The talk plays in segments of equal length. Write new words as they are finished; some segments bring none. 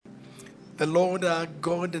The Lord our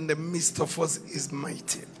God in the midst of us is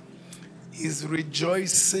mighty. He is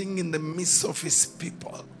rejoicing in the midst of his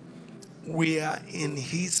people. We are in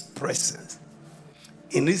his presence.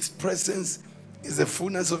 In his presence is the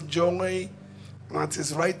fullness of joy, and at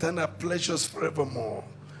his right hand are pleasures forevermore.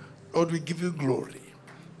 Lord, we give you glory.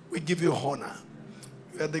 We give you honor.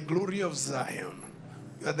 You are the glory of Zion.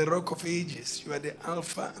 You are the rock of ages. You are the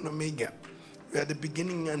Alpha and Omega. You are the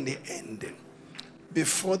beginning and the end.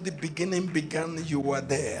 Before the beginning began, you were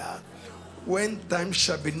there. When time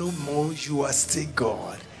shall be no more, you are still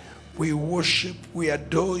God. We worship, we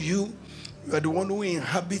adore you. You are the one who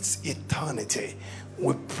inhabits eternity.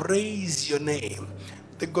 We praise your name.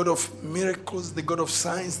 The God of miracles, the God of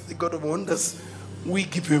signs, the God of wonders. We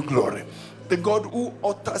give you glory. The God who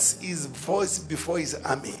utters his voice before his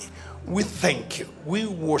army. We thank you. We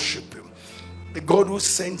worship you. The God who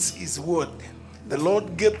sends his word. The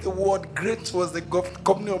Lord gave the word. Great was the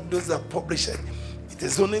company of those that publish it. It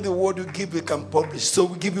is only the word you give we can publish. So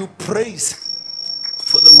we give you praise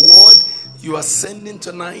for the word you are sending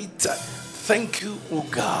tonight. Thank you, oh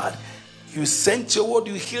God. You sent your word,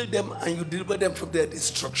 you healed them, and you delivered them from their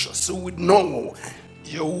destruction. So we know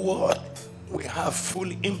your word will have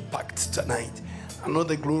full impact tonight. And all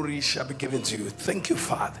the glory shall be given to you. Thank you,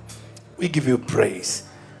 Father. We give you praise.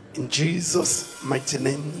 In Jesus' mighty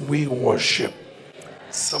name we worship.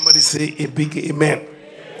 Somebody say a big amen.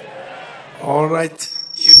 All right.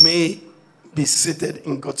 You may be seated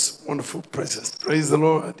in God's wonderful presence. Praise the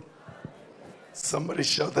Lord. Somebody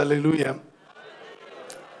shout hallelujah.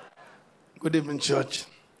 Good evening, church.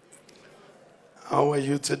 How are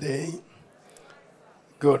you today?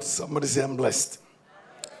 Good. Somebody say I'm blessed.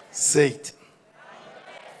 Say it.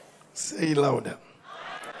 Say it louder.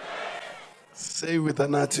 Say it with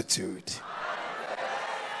an attitude.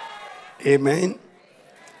 Amen.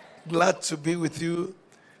 Glad to be with you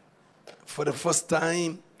for the first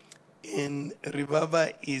time in Revival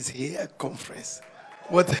is Here conference.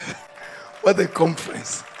 What a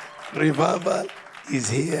conference. Revival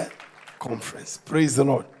is Here conference. Praise the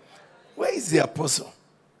Lord. Where is the apostle?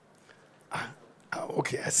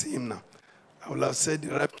 Okay, I see him now. I would have said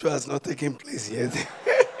the rapture has not taken place yet.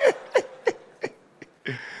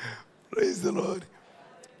 Praise the Lord.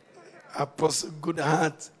 Apostle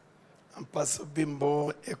Goodheart and Pastor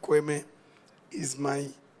Bimbo Ekweme, is my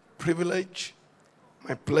privilege,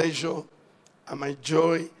 my pleasure, and my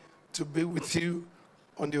joy to be with you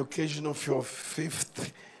on the occasion of your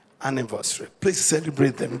 5th anniversary. Please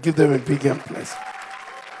celebrate them. Give them a big hand, please.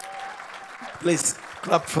 Please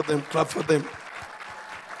clap for them. Clap for them.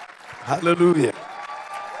 Hallelujah.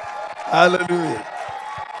 Hallelujah.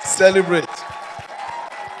 Celebrate.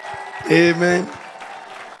 Amen.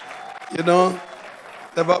 You know,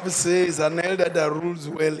 the Bible says an elder that rules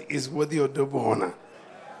well is worthy of double honor.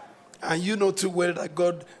 And you know too well that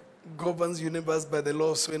God governs the universe by the law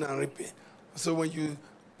of sowing and reaping. So when you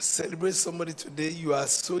celebrate somebody today, you are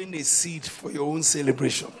sowing a seed for your own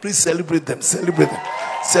celebration. Please celebrate them. Celebrate them.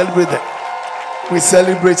 Celebrate them. We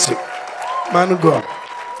celebrate you. Man of God,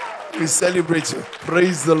 we celebrate you.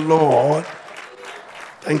 Praise the Lord.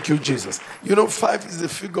 Thank you, Jesus. You know, 5 is the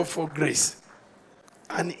figure for grace.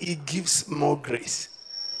 And he gives more grace.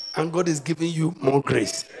 And God is giving you more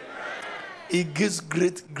grace. He gives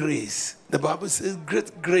great grace. The Bible says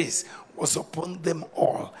great grace was upon them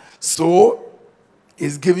all. So,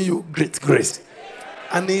 he's giving you great grace.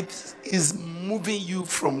 And it is moving you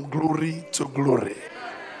from glory to glory.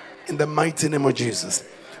 In the mighty name of Jesus.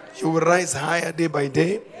 You will rise higher day by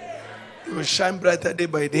day. You will shine brighter day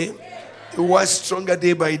by day. You will rise stronger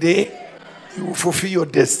day by day. You will fulfill your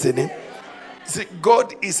destiny. See,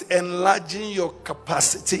 God is enlarging your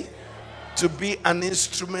capacity to be an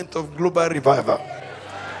instrument of global revival.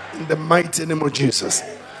 In the mighty name of Jesus.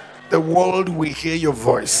 The world will hear your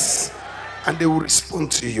voice and they will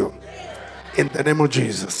respond to you. In the name of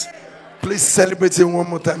Jesus. Please celebrate it one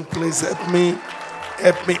more time. Please help me.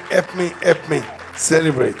 Help me. Help me. Help me.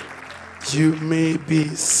 Celebrate. You may be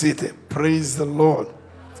seated. Praise the Lord.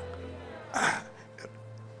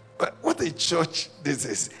 But what a church this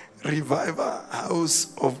is. Revival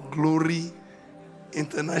House of Glory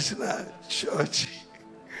International Church.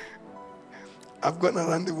 I've gone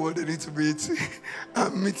around the world a little bit.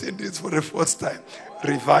 I'm meeting this for the first time.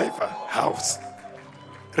 Revival House.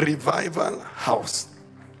 Revival House.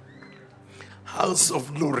 House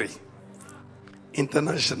of Glory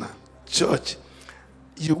International Church.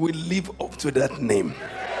 You will live up to that name.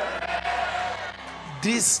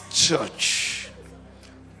 This church,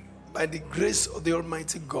 by the grace of the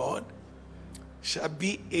Almighty God, shall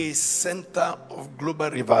be a center of global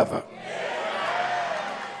revival.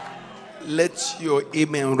 Let your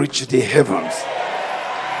amen reach the heavens.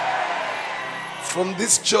 From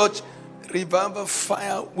this church, revival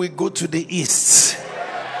fire will go to the east,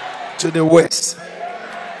 to the west,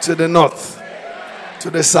 to the north, to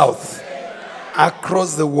the south,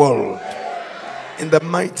 across the world. In the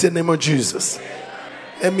mighty name of Jesus.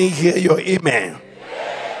 Let me hear your amen.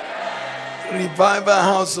 Revival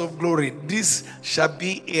house of glory. This shall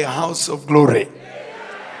be a house of glory.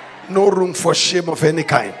 No room for shame of any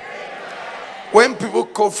kind. When people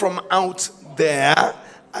come from out there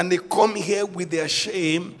and they come here with their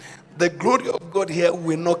shame, the glory of God here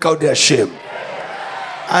will knock out their shame.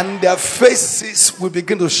 And their faces will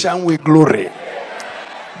begin to shine with glory.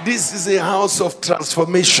 This is a house of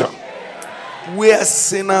transformation, where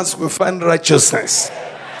sinners will find righteousness,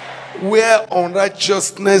 where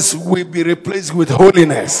unrighteousness will be replaced with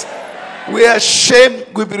holiness, where shame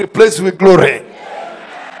will be replaced with glory.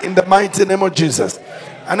 In the mighty name of Jesus.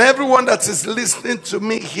 And everyone that is listening to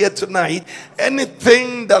me here tonight,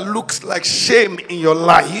 anything that looks like shame in your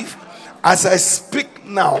life, as I speak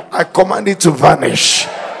now, I command it to vanish.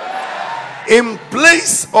 In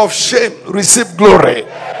place of shame, receive glory.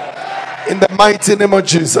 In the mighty name of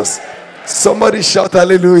Jesus. Somebody shout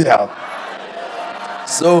hallelujah.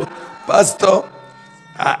 So, Pastor,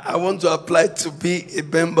 I want to apply to be a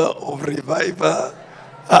member of Revival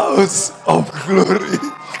House of Glory.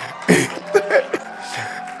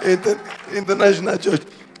 International Church.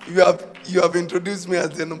 You have introduced me as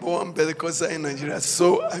the number one Pentecostal in Nigeria,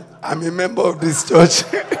 so I'm a member of this church.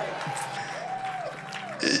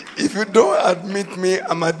 If you don't admit me,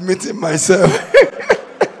 I'm admitting myself.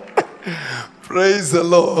 Praise the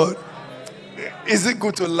Lord. Is it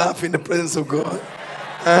good to laugh in the presence of God?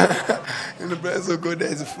 In the presence of God,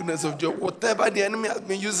 there is a fullness of joy. Whatever the enemy has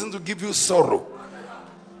been using to give you sorrow,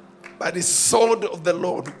 by the sword of the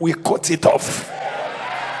Lord, we cut it off.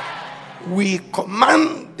 We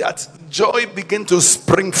command that joy begin to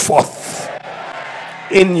spring forth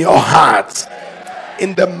in your heart.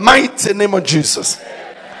 In the mighty name of Jesus.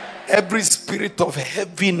 Every spirit of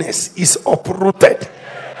heaviness is uprooted.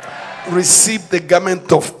 Receive the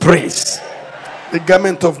garment of praise, the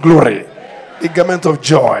garment of glory, the garment of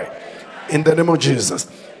joy. In the name of Jesus.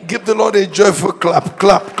 Give the Lord a joyful clap,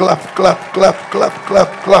 clap, clap, clap, clap, clap,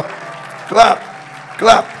 clap, clap, clap,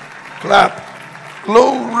 clap, clap.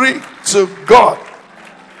 Glory to God.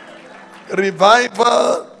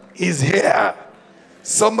 Revival is here.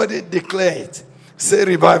 Somebody declare it. Say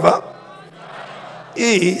revival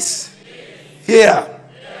is here.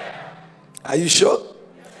 Are you sure?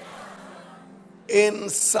 In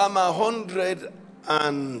Psalm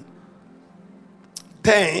 110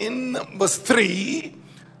 verse 3,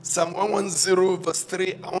 Psalm 110 verse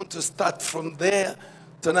 3, I want to start from there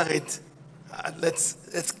tonight.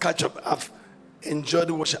 Let's catch up. I've enjoyed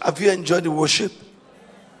the worship. Have you enjoyed the worship?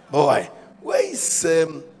 Boy, where is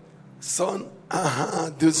son?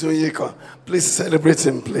 Please celebrate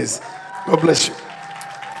him, please. God bless you.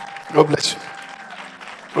 God bless you.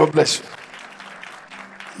 God bless you.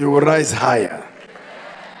 You will rise higher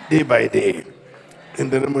day by day in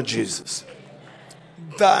the name of Jesus.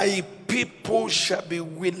 Thy people shall be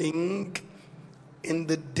willing in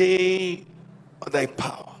the day of thy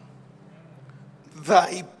power.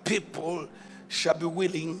 Thy people shall be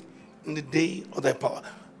willing in the day of thy power.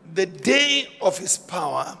 The day of his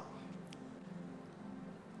power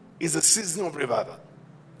is a season of revival.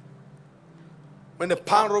 When the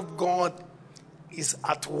power of God is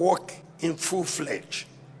at work in full fledged.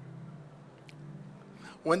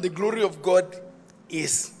 When the glory of God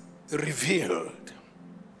is revealed.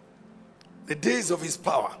 The days of his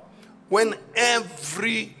power. When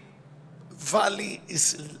every valley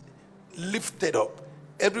is lifted up.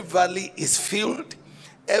 Every valley is filled.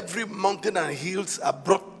 Every mountain and hills are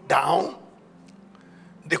brought down.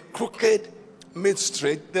 The crooked made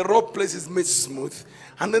straight. The rough places made smooth.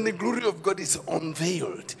 And then the glory of God is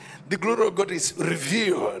unveiled. The glory of God is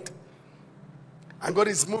revealed. And God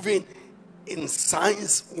is moving in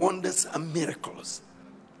signs, wonders, and miracles.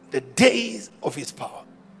 The days of his power.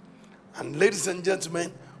 And ladies and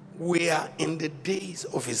gentlemen, we are in the days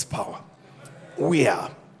of his power. We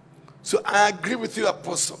are. So I agree with you,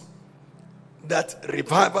 Apostle, that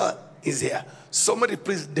revival is here. Somebody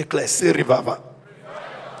please declare, say revival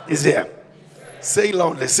is here. Say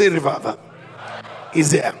loudly, say revival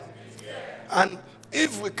is here. And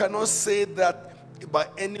if we cannot say that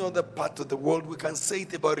about any other part of the world, we can say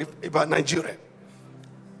it about Nigeria.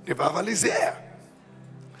 Revival is here.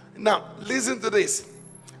 Now, listen to this.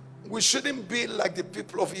 We shouldn't be like the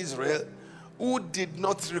people of Israel who did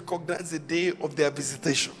not recognize the day of their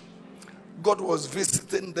visitation. God was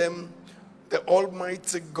visiting them. The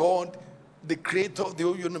Almighty God the creator of the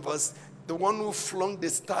whole universe, the one who flung the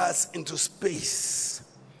stars into space,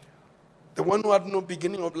 the one who had no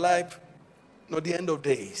beginning of life, nor the end of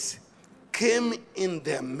days, came in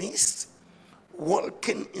their midst,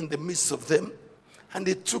 walking in the midst of them, and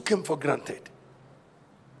they took him for granted.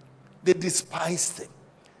 They despised him.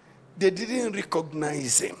 They didn't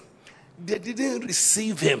recognize him. They didn't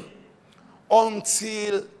receive him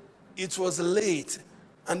until it was late.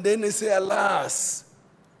 And then they say, alas,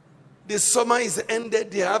 the summer is ended,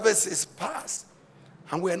 the harvest is past,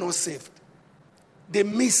 and we are not saved. They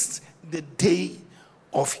missed the day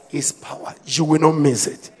of his power. You will not miss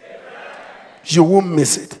it. You won't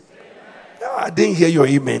miss it. I didn't hear your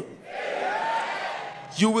amen.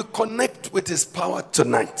 You will connect with his power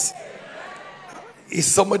tonight. Is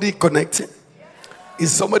somebody connecting?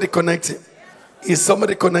 Is somebody connecting? Is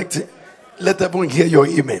somebody connecting? Let everyone hear your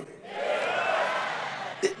amen.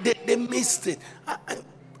 They missed it.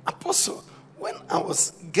 Apostle, when I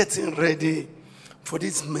was getting ready for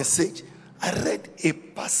this message, I read a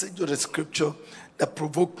passage of the scripture that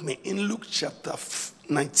provoked me in Luke chapter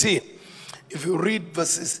 19. If you read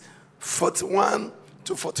verses 41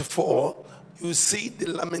 to 44, you see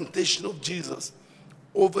the lamentation of Jesus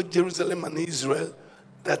over Jerusalem and Israel,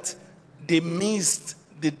 that they missed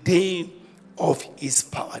the day of his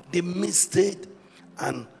power. They missed it,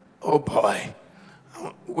 and oh boy,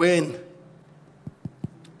 when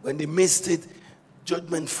they missed it,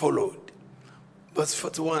 judgment followed. Verse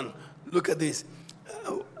 41, look at this.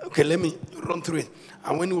 Okay, let me run through it.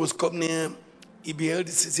 And when he was come near, he beheld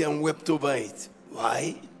the city and wept over it.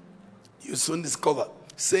 Why? You soon discover,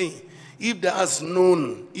 saying, if thou hast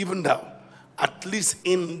known, even thou, at least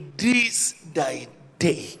in this thy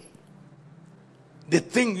day, the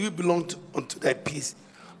thing you belong to, unto thy peace.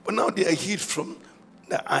 But now they are hid from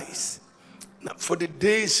the eyes. Now, for the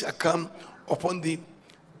days shall come upon thee,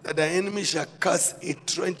 that thy enemy shall cast a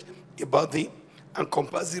trench about thee, and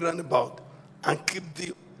compass thee round about, and keep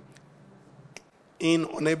thee in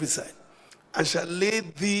on every side, and shall lay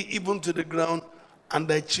thee even to the ground, and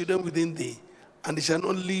thy children within thee, and they shall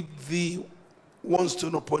not leave thee one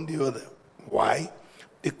stone upon the other. Why?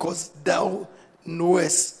 Because thou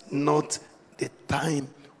knowest not the time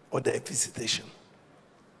of thy visitation.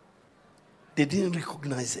 They didn't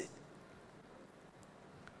recognize it.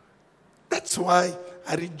 That's why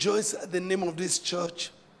I rejoice at the name of this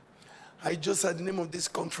church. I rejoice at the name of this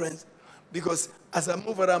conference, because as I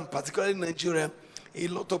move around, particularly in Nigeria, a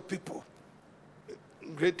lot of people,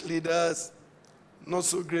 great leaders, not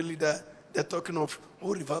so great leaders, they're talking of,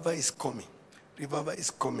 oh, revival is coming. Revival is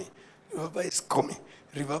coming. Revival is coming.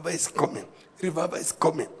 Revival is coming. Revival is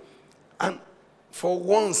coming. And for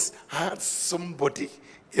once, I had somebody,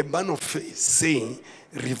 a man of faith, saying,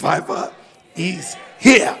 revival is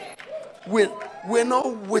here. We're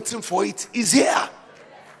not waiting for it. It's here.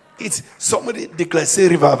 It's somebody declares, say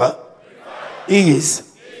revival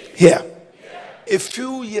is here. A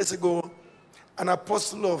few years ago, an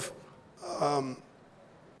apostle of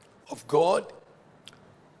God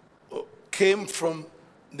came from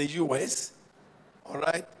the US, all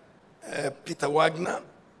right, Peter Wagner,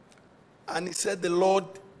 and he said the Lord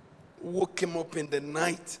woke him up in the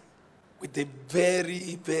night with a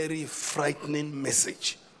very, very frightening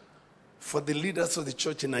message for the leaders of the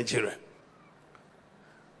church in Nigeria.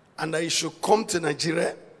 And I should come to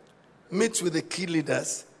Nigeria, meet with the key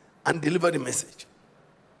leaders, and deliver the message.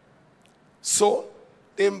 So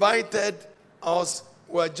they invited us.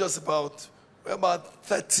 We're about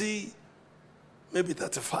 30, maybe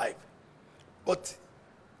 35. But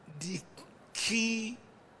the key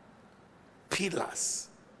pillars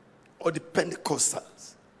or the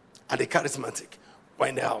Pentecostals and the charismatic were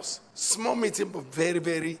in the house. Small meeting, but very,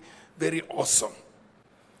 very, very awesome.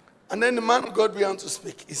 And then the man of God began to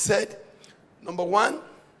speak. He said, number one,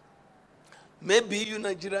 maybe you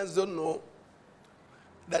Nigerians don't know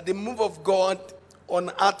that the move of God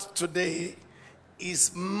on earth today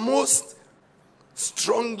is most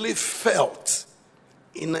strongly felt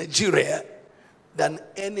in Nigeria than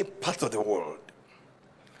any part of the world.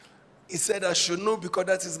 He said, I should know because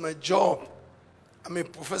that is my job. I'm a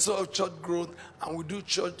professor of church growth, and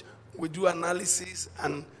we do analysis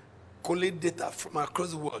and collate data from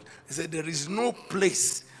across the world. He said, there is no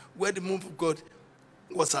place where the move of God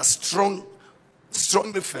was as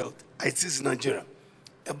strongly felt as it is in Nigeria.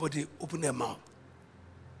 Everybody opened their mouth.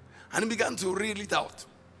 And he began to reel it out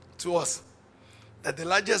to us that the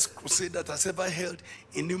largest crusade that has ever held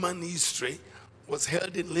in human history was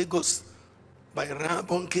held in Lagos by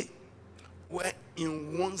Rabonke, where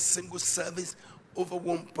in one single service, over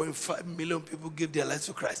 1.5 million people gave their lives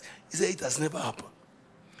to Christ. He said it has never happened.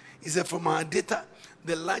 He said, from our data,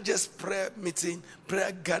 the largest prayer meeting,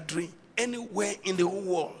 prayer gathering anywhere in the whole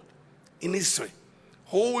world, in history,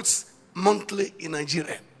 holds monthly in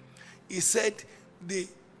Nigeria. He said the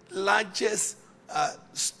largest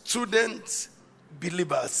student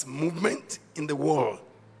believers movement in the world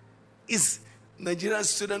is Nigerian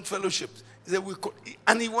Student Fellowship. He said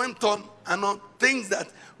and he went on and on things that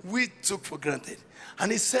we took for granted.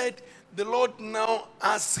 And he said the Lord now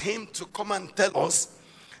asked him to come and tell us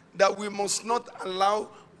that we must not allow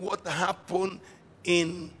what happened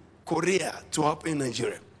in Korea to happen in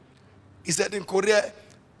Nigeria. He said in Korea,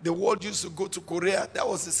 the world used to go to Korea. That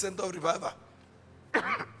was the center of revival.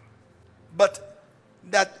 But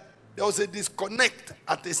that there was a disconnect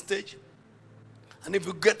at the stage. And if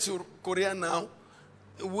you get to Korea now,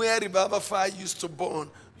 where revival fire used to burn,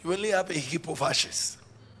 you only have a heap of ashes.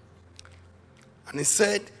 And he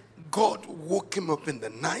said God woke him up in the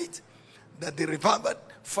night that the revival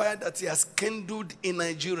fire that he has kindled in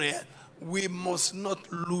Nigeria, we must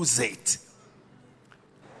not lose it.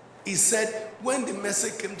 He said when the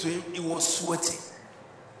message came to him, he was sweating.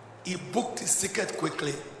 He booked his ticket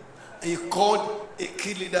quickly and he called a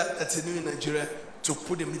key leader that he knew in Nigeria to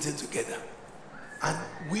put the meeting together. And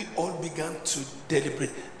we all began to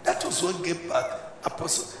deliberate. That was what gave back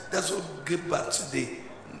Apostle. That's what gave back to the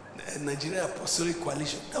Nigeria Apostolic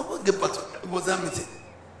Coalition. That was gave back to, it was that meeting.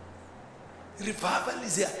 Revival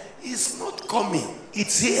is here. It's not coming.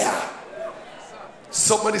 It's here.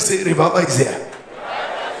 Somebody say revival is here.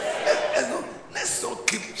 Let's not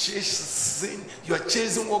keep chasing. You are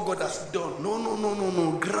chasing what God has done.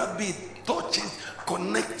 No. Grab it, touch it,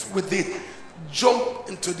 connect with it. Jump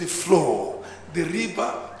into the flow. The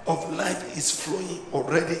river of life is flowing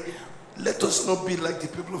already. Let us not be like the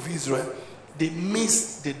people of Israel. They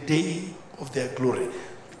missed the day of their glory.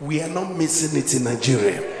 We are not missing it in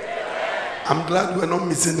Nigeria. I'm glad we're not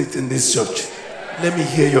missing it in this church. Let me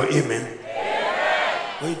hear your amen.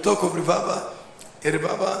 When you talk of revival,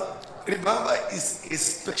 revival is a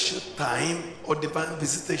special time or divine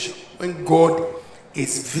visitation when God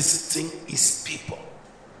is visiting his people.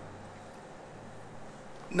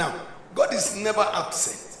 Now, God is never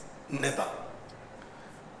absent. Never.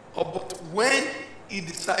 But when he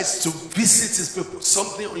decides to visit his people,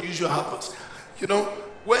 something unusual happens. You know,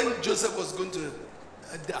 when Joseph was going to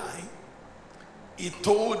die, he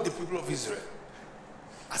told the people of Israel,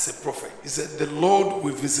 as a prophet, he said, the Lord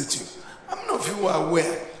will visit you. How many of you are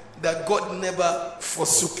aware that God never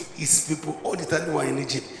forsook his people all the time they were in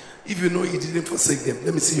Egypt? If you know he didn't forsake them,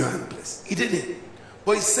 let me see your hand, please. He didn't.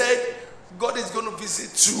 But he said, God is going to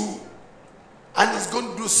visit you and he's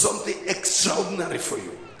going to do something extraordinary for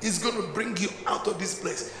you. He's going to bring you out of this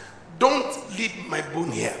place. Don't leave my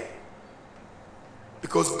bone here.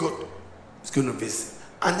 Because God is going to visit.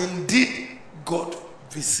 And indeed, God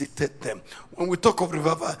visited them. When we talk of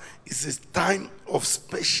revival, it's a time of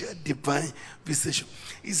special divine visitation.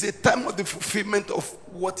 It's a time of the fulfillment of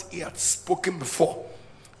what he had spoken before.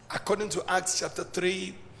 According to Acts chapter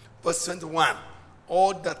 3, verse 21,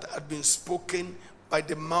 all that had been spoken by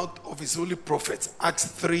the mouth of his holy prophets, Acts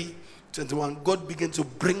 3, 21, God began to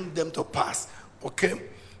bring them to pass. Okay?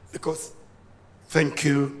 Because, thank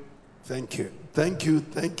you.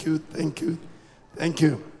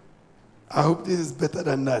 I hope this is better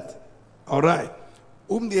than that. All right.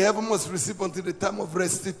 Whom the heaven must receive until the time of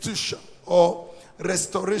restitution or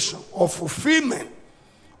restoration or fulfillment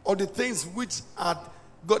of the things which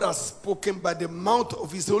God has spoken by the mouth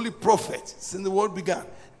of his holy prophets since the world began.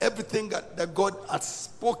 Everything that God has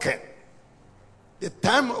spoken. The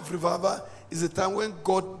time of revival is a time when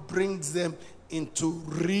God brings them into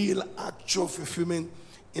real, actual fulfillment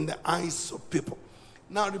in the eyes of people.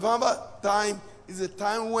 Now, revival time is a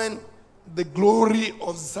time when the glory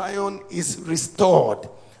of Zion is restored.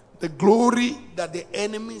 The glory that the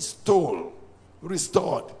enemy stole,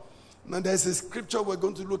 restored. Now, there's a scripture we're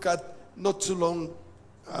going to look at not too long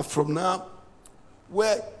from now,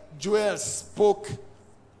 where Joel spoke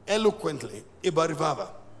eloquently about revival.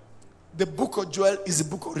 The book of Joel is a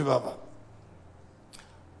book of revival.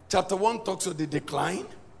 Chapter 1 talks of the decline.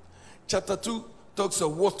 Chapter 2 talks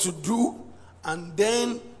of what to do. And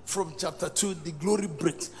then from chapter 2, the glory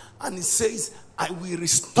breaks. And it says, I will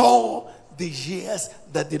restore the years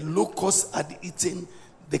that the locusts had eaten,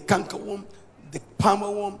 the cankerworm, the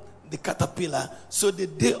palmerworm, the caterpillar. So the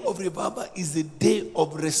day of revival is the day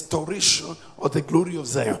of restoration of the glory of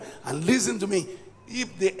Zion. And listen to me.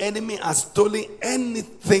 If the enemy has stolen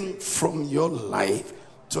anything from your life,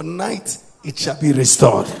 tonight it shall be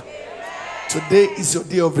restored. Today is your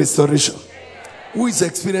day of restoration. Who is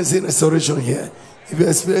experiencing restoration here? If you're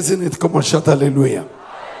experiencing it, come on, shout hallelujah.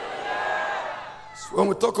 When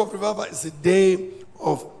we talk of revival, it's a day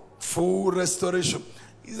of full restoration.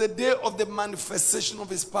 It's a day of the manifestation of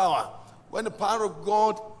his power. When the power of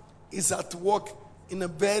God is at work in a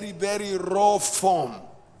very, very raw form.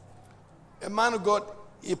 A man of God,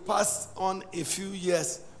 he passed on a few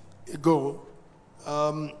years ago.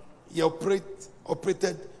 He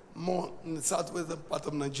operated more in the southwestern part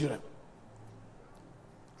of Nigeria.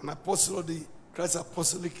 An apostle of the Christ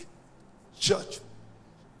Apostolic Church.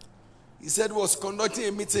 He said he was conducting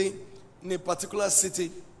a meeting in a particular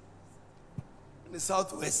city in the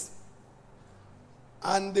southwest.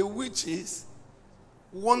 And the witches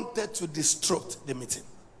wanted to disrupt the meeting.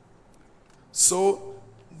 So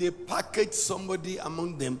they packaged somebody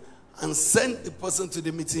among them and sent the person to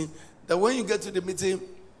the meeting, that when you get to the meeting,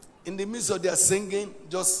 in the midst of their singing,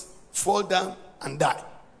 just fall down and die.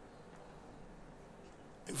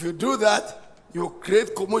 If you do that, you will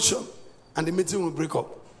create commotion and the meeting will break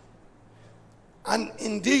up. And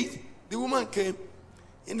indeed, the woman came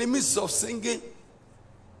in the midst of singing.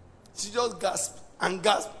 She just gasped and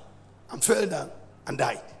fell down and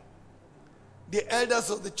died. The elders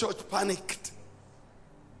of the church panicked.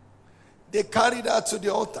 They carried her to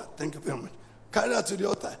the altar. Thank you very much. Carried her to the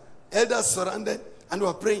altar. Elders surrounded and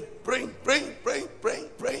were praying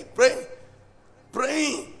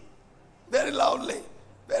very loudly,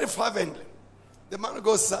 very fervently. The man of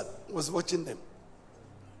God was watching them.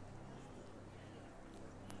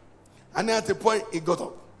 And then at a point, he got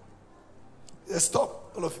up. He said,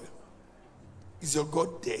 "Stop, all of you. Is your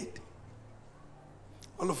God dead?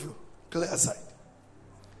 All of you, clear aside."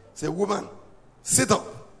 He said, "Woman, sit up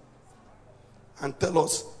and tell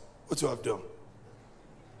us what you have done."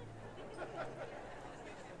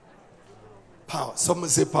 Power. Someone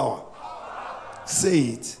say power. Say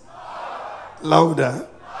it. Louder.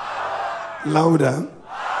 Louder.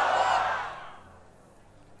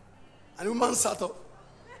 And the woman sat up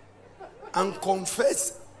and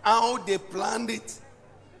confessed how they planned it,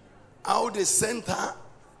 how they sent her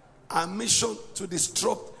a mission to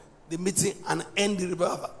disrupt the meeting and end the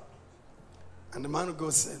revival. And the man of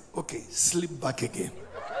God said, "Okay, sleep back again."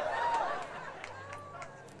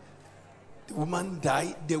 The woman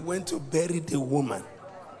died. They went to bury the woman.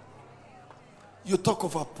 You talk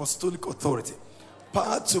of apostolic authority.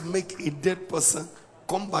 Power to make a dead person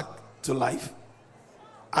come back to life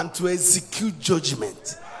and to execute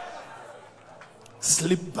judgment.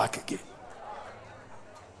 Sleep back again.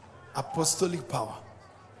 Apostolic power.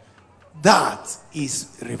 That is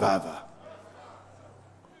revival.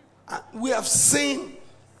 We have seen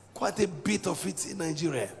quite a bit of it in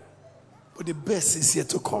Nigeria, but the best is yet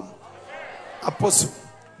to come. Apostle,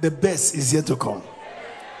 the best is yet to come.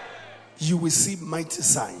 You will see mighty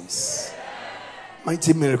signs,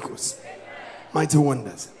 mighty miracles, mighty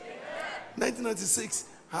wonders. 1996,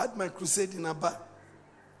 I had my crusade in Aba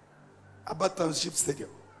Township Stadium.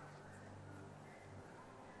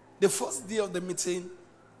 The first day of the meeting,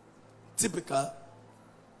 typical,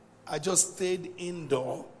 I just stayed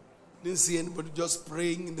indoor. Didn't see anybody, just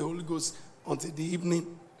praying in the Holy Ghost until the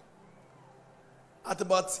evening. At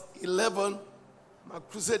about 11, my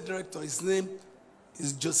crusade director, his name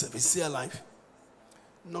is Joseph, he's still alive,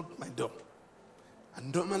 knocked my door.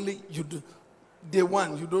 And normally, you do, day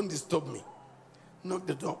one, you don't disturb me. Knocked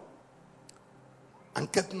the door and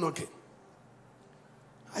kept knocking.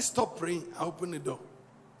 I stopped praying, I opened the door.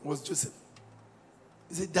 It was Joseph.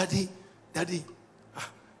 He said, Daddy,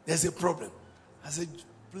 there's a problem. I said,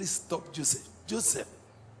 "Please stop, Joseph. Joseph,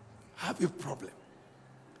 I have a problem.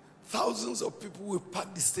 Thousands of people will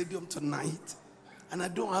pack the stadium tonight, and I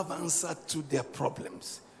don't have an answer to their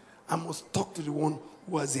problems. I must talk to the one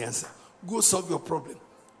who has the answer. Go solve your problem."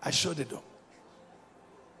 I shut the door.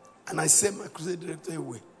 And I sent my crusade director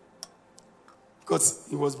away because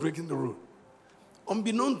he was breaking the rule.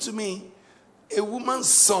 Unbeknown to me, a woman's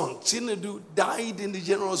son, Chinedu, died in the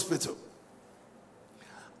general hospital.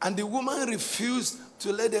 And the woman refused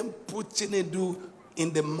to let them put Chinedu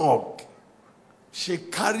in the morgue. She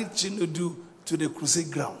carried Chinedu to the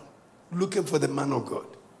crusade ground, looking for the man of God.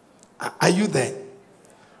 Are you there?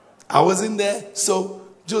 I wasn't there, so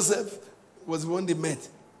Joseph was the one they met.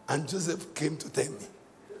 And Joseph came to tell me.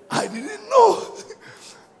 I didn't know.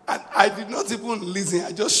 And I did not even listen.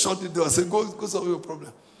 I just shut the door. I said, go solve your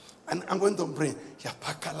problem. And I went on praying.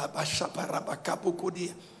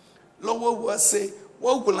 Lord,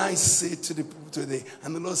 what will I say to the people today?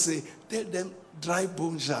 And the Lord said, tell them dry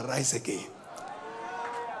bones shall rise again.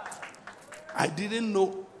 I didn't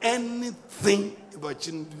know anything about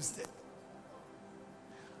Chinedu's death.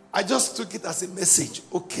 I just took it as a message.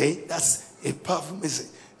 Okay, that's a powerful message.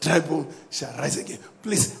 Dry bone shall rise again.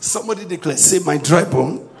 Please, somebody declare, say, my dry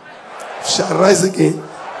bone shall rise again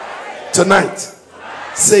tonight.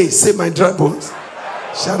 Say, my dry bones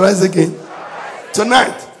shall rise again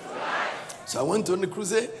tonight. So I went on the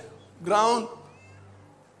crusade ground,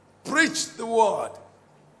 preached the word.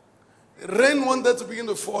 Rain wanted to begin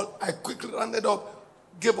to fall. I quickly ran it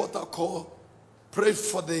up, gave out a call, prayed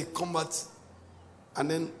for the combat,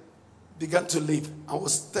 and then began to leave. I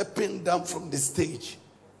was stepping down from the stage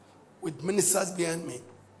with ministers behind me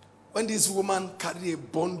when this woman carried a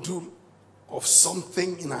bundle of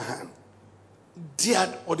something in her hand,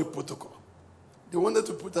 dared all the protocol. They wanted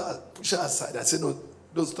to push her aside. I said, no,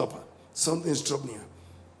 don't stop her. Something's troubling her.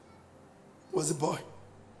 It was a boy.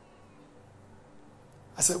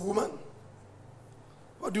 I said, woman,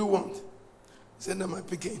 what do you want? He said, no, my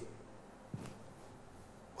Peking.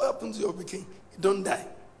 What happened to your Peking? He don't die.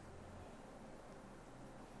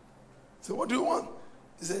 So what do you want?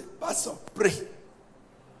 He said, Pastor, pray.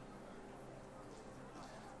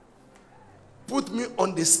 Put me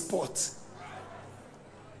on the spot.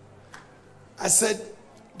 I said,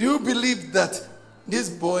 do you believe that this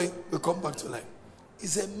boy will come back to life? He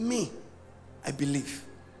said, me, I believe.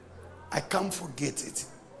 I can't forget it.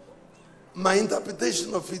 My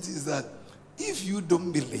interpretation of it is that if you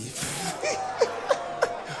don't believe,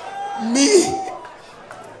 me,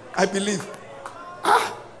 I believe.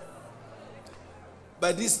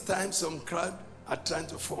 By this time, some crowd are trying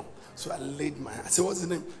to form. So I laid my hand. I said, what's the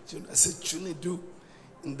name? I said, Chunedu,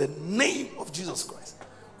 in the name of Jesus Christ,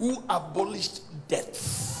 who abolished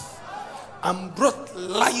death and brought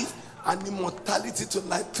life and immortality to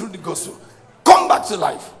life through the gospel. Come back to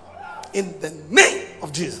life in the name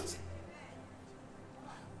of Jesus.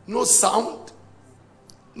 No sound,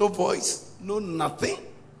 no voice, no nothing.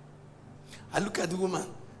 I look at the woman.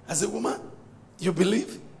 I said, woman, you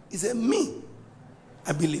believe? He said, me,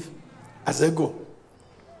 I believe. I said, go.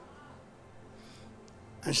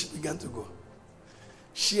 And she began to go.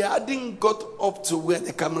 She hadn't got up to where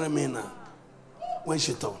the cameramen are when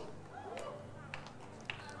she turned.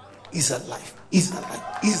 He's alive. He's alive.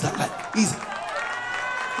 He's alive. He's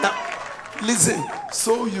alive. Now, listen.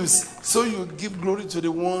 So you give glory to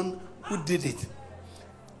the one who did it.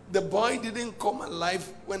 The boy didn't come alive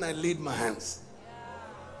when I laid my hands.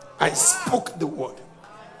 I spoke the word.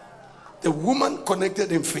 The woman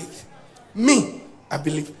connected in faith. Me, I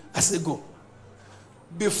believe. I said, go.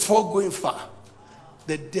 Before going far,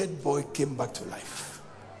 the dead boy came back to life.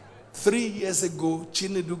 3 years ago,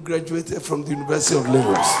 Chinedu graduated from the University of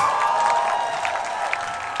Lagos.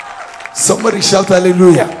 Somebody shout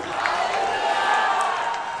hallelujah.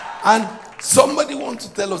 And somebody want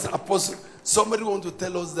to tell us, Apostle, somebody want to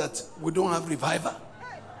tell us that we don't have revival?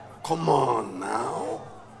 Come on now.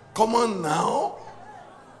 Come on now.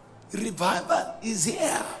 Revival is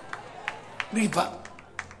here. Revival.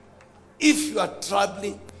 If you are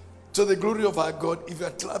traveling to the glory of our God, if you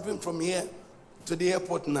are traveling from here to the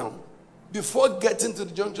airport now, before getting to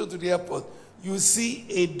the junction to the airport, you see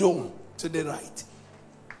a dome to the right.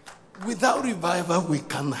 Without revival, we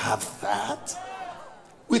can't have that.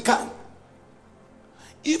 We can't.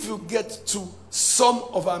 If you get to some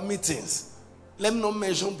of our meetings, let me not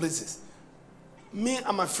mention places. Me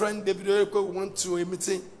and my friend David Oyedepo went to a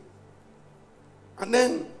meeting, and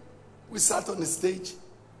then we sat on the stage,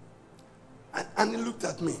 and he looked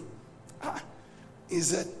at me. He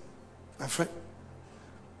said, my friend,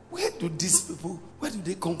 where do these people, where do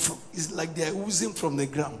they come from? It's like they are oozing from the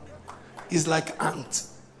ground. It's like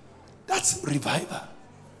ants. That's revival.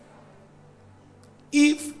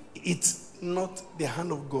 If it's not the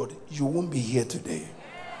hand of God, you won't be here today.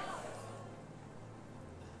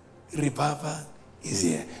 Revival is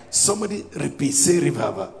here. Somebody repeat, say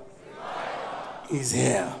revival is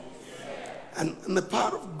here. And the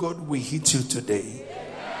power of God will hit you today.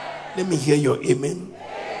 Let me hear your amen.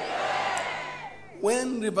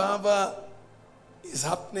 When revival is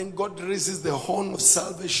happening, God raises the horn of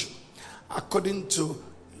salvation. According to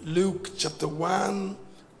Luke chapter 1,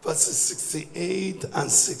 verses 68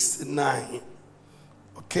 and 69.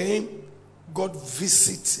 Okay? God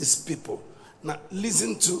visits his people. Now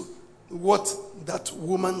listen to what that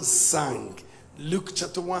woman sang. Luke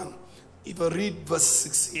chapter 1. If I read verse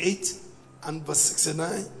 68 and verse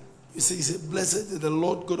 69, you see, he said, blessed is the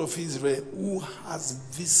Lord God of Israel, who has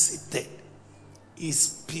visited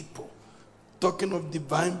his people. Talking of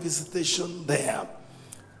divine visitation there.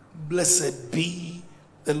 Blessed be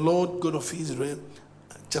the Lord God of Israel.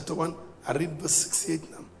 Chapter 1, I read verse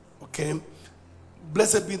 68 now. Okay?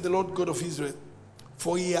 Blessed be the Lord God of Israel,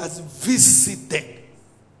 for he has visited.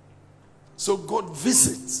 So God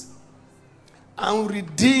visits and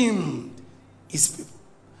redeemed his people,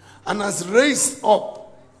 and has raised up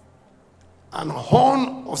an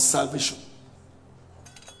horn of salvation.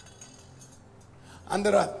 And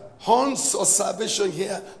there are horns of salvation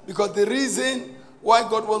here because the reason why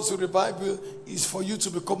God wants to revive you is for you to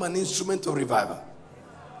become an instrument of revival.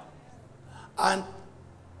 And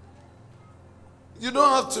you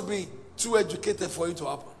don't have to be too educated for it to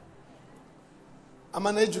happen. I'm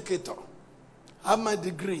an educator. I have my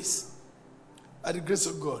degrees. By the grace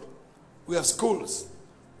of God. We have schools.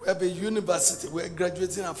 We have a university. We are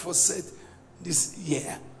graduating at Fawcett this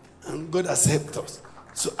year. And God has helped us.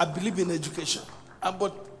 So I believe in education.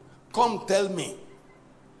 But come tell me,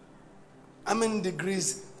 how many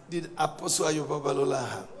degrees did Apostle Ayo Babalola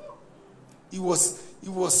have? He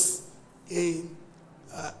was a,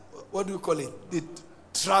 what do you call it? The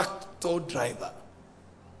tractor driver.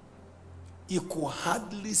 He could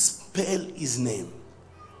hardly spell his name.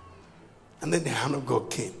 And then the hand of God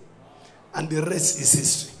came. And the rest is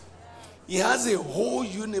history. He has a whole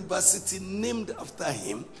university named after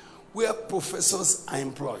him where professors are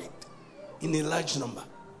employed in a large number.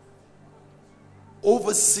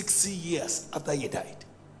 Over 60 years after he died.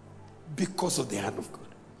 Because of the hand of God.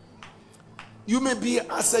 You may be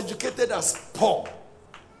as educated as Paul.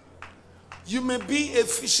 You may be a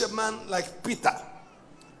fisherman like Peter.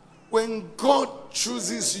 When God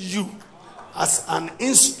chooses you as an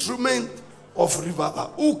instrument of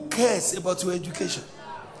revival, who cares about your education?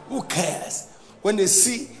 Who cares? When they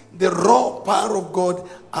see the raw power of God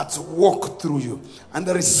at work through you, and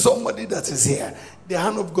there is somebody that is here, the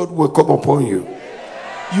hand of God will come upon you.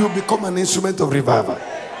 You become an instrument of revival.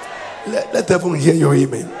 Let heaven hear your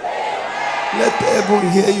amen. Let heaven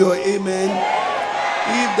hear your amen.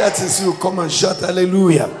 If that is you, come and shout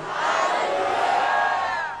hallelujah.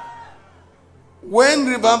 When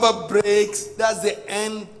revival breaks, that's the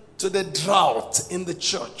end to the drought in the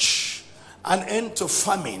church. An end to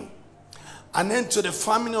famine. An end to the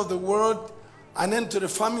famine of the world. An end to the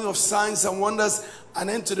famine of signs and wonders. An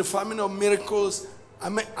end to the famine of miracles.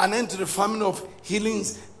 An end to the famine of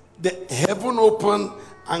healings. The heaven opened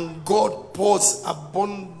and God pours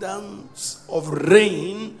abundance of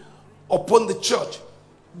rain upon the church.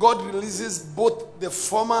 God releases both the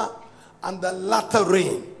former and the latter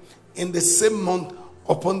rain in the same month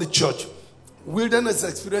upon the church. Wilderness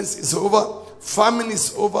experience is over. Famine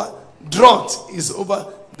is over. Drought is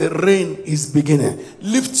over. The rain is beginning.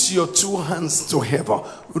 Lift your two hands to heaven.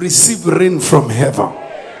 Receive rain from heaven.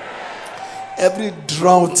 Every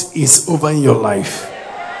drought is over in your life.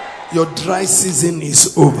 Your dry season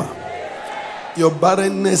is over. Your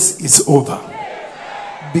barrenness is over.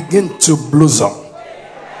 Begin to blossom.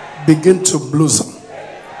 Begin to blossom.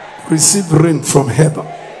 Receive rain from heaven.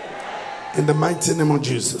 In the mighty name of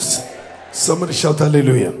Jesus. Somebody shout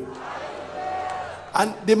hallelujah.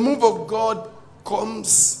 And the move of God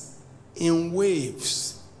comes in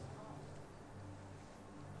waves.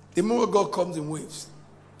 The move of God comes in waves.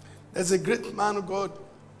 There's a great man of God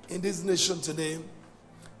in this nation today.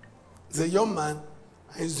 He's a young man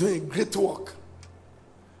and he's doing a great work.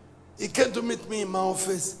 He came to meet me in my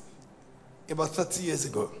office about 30 years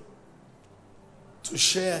ago to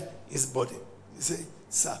share his body. He said,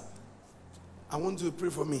 "Sir, I want you to pray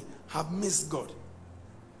for me. I've missed God."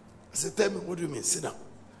 I said, "Tell me, what do you mean? Sit down."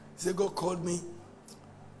 He said, "God called me.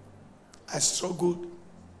 I struggled.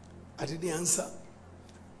 I didn't answer.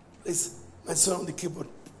 Please, my son on the keyboard,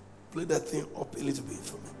 play that thing up a little bit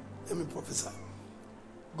for me. Let me prophesy.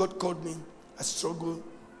 God called me. I struggled.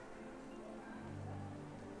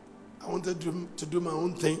 I wanted to do my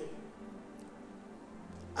own thing.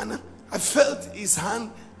 And I felt his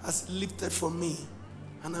hand has lifted from me.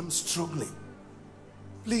 And I'm struggling.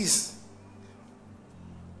 Please,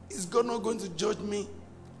 is God not going to judge me?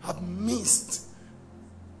 I've missed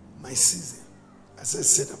my season." I said,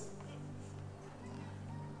 "Sit down."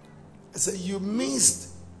 I said, "You missed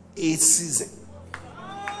a season.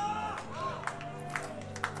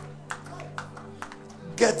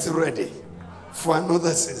 Get ready for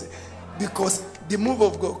another season." Because the move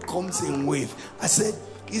of God comes in wave. I said,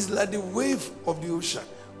 it's like the wave of the ocean.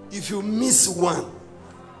 If you miss one,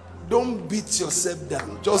 don't beat yourself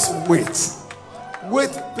down. Just wait.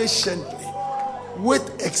 Wait patiently. Wait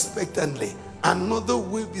expectantly. Another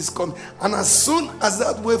wave is coming. And as soon as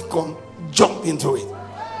that wave comes, jump into it.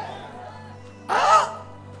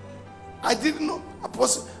 I didn't know.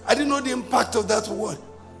 Apostle, I didn't know the impact of that word.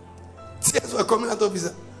 Tears were coming out of his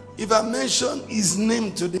eyes. If I mention his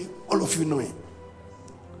name today, all of you know him.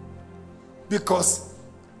 Because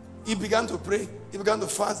he began to pray, he began to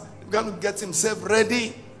fast, he began to get himself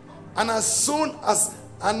ready. And as soon as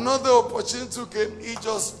another opportunity came, he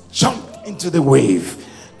just jumped into the wave.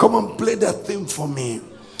 Come and play that thing for me.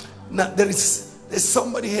 Now there's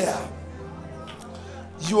somebody here.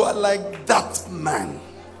 You are like that man.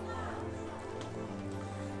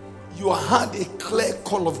 You had a clear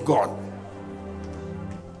call of God,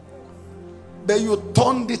 but you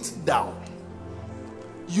turned it down.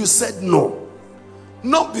 You said no.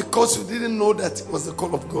 Not because you didn't know that it was the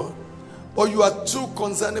call of God, but you are too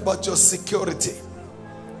concerned about your security.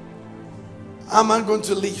 Am I going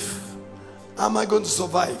to live? Am I going to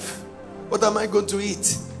survive? What am I going to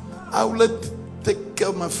eat? I will take care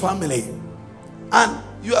of my family. And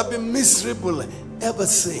you have been miserable ever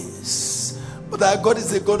since. But our God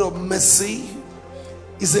is a God of mercy.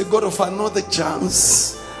 He's a God of another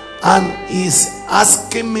chance. And He's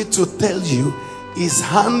asking me to tell you, His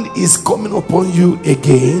hand is coming upon you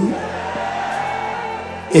again.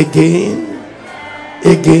 Again.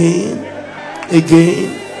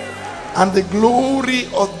 And the glory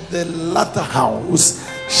of the latter house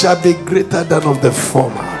shall be greater than of the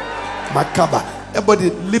former. Makaba. Everybody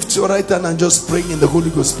lift your right hand and just pray in the Holy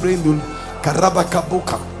Ghost. Pray in the Karaba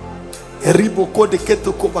Kabuka. Eriboko de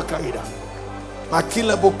Ketoko Bakaida.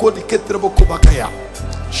 Makila Boko de Ketraboko Bakaya.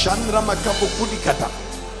 Chandra Makaboku di Kata.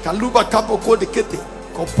 Kaluba Kaboko de Kete.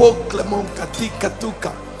 Kopo Clemon Kati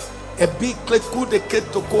Katuka. Ebi Kleku de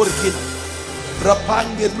Ketoko Rikina.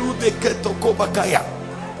 Rapange Lube Ketoko Bakaya.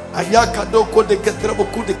 Ayaka Doko de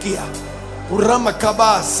Ketraboku de Kia. Urama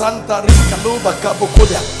Kaba Santa Rika Luba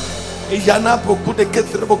Kabokoda. Iyana Boku de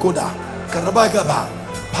Ketrabokoda. Karabagaba.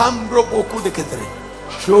 Pambro Boku de Ketre.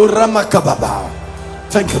 Shurama Kababa.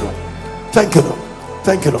 Thank you, Lord. Thank you, Lord.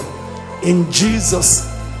 Thank you, Lord. In Jesus'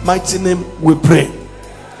 mighty name we pray.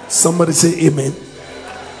 Somebody say amen.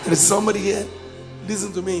 There is somebody here.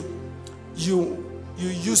 Listen to me. You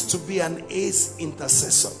used to be an ace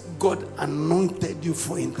intercessor. God anointed you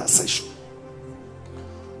for intercession.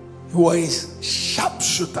 You are a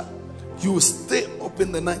sharpshooter. You stay up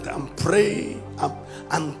in the night and pray,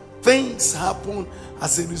 and things happen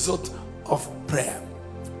as a result of prayer.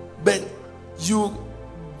 But you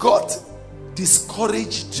got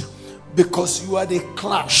discouraged because you had a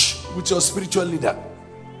clash with your spiritual leader.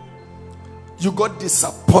 You got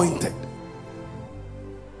disappointed.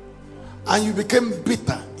 And you became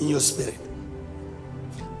bitter in your spirit.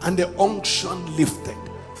 And the unction lifted.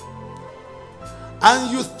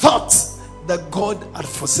 And you thought that God had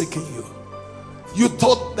forsaken you. You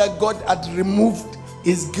thought that God had removed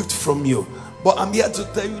His gift from you. But I'm here to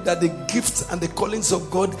tell you that the gifts and the callings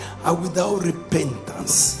of God are without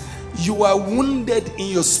repentance. You are wounded in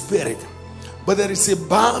your spirit, but there is a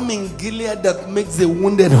balm in Gilead that makes the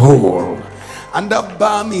wounded whole. And that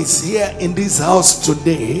balm is here in this house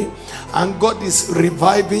today. And God is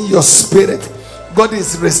reviving your spirit. God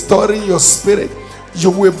is restoring your spirit.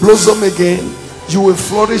 You will blossom again. You will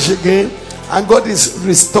flourish again. And God is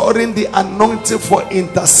restoring the anointing for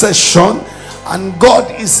intercession. And God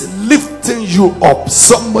is lifting you up.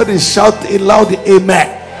 Somebody shout a loud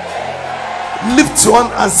amen. Lift one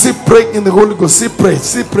and see pray in the Holy Ghost. See pray.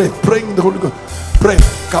 Pray in the Holy Ghost. Pray.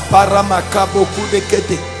 Kapara makabo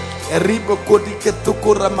kudekete. Eribo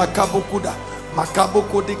kodiketukura makabo kuda. Makabo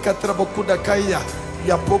kodikatrabokuda kaya.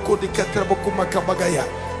 Yapoko dikatraboku makabagaya.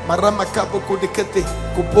 Marama kabo kodikete.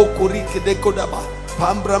 Kupoko rike dekodaba.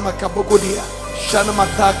 Pambra makabo kodia. Shana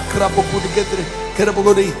mata kraboku diketre.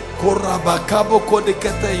 Kerabogodi. Koraba kabo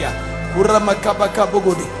kodiketeya. Urama kabakabo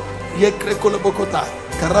godi. Yekre kolabokota.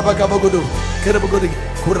 Karabagabogodo. Kerabogodi.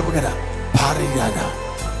 Kurabagada. Parigada.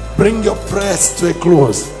 Bring your prayers to a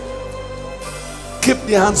close. Keep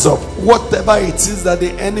the hands up. Whatever it is that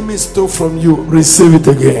the enemy stole from you, receive it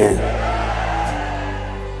again.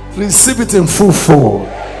 Receive it in full fold.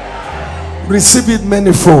 Receive it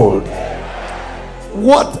manifold.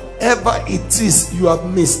 Whatever it is you have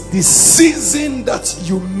missed, the season that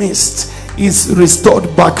you missed is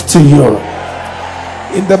restored back to you.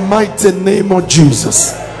 In the mighty name of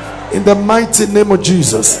Jesus. In the mighty name of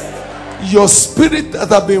Jesus. Your spirit that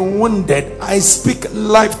have been wounded, I speak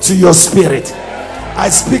life to your spirit. I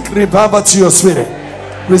speak revival to your spirit.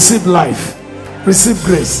 Receive life. Receive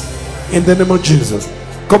grace. In the name of Jesus.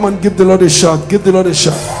 Come on, give the Lord a shout. Give the Lord a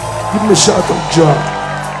shout. Give me a shout of joy.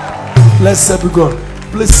 Blessed be God.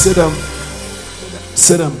 Please sit down.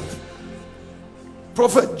 Sit down.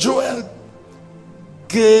 Prophet Joel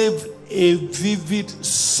gave a vivid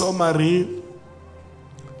summary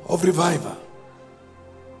of revival.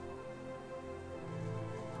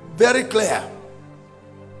 Very clear.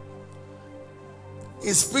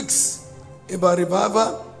 He speaks about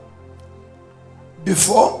revival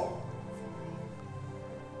before,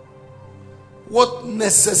 what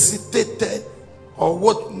necessitated or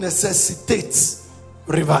what necessitates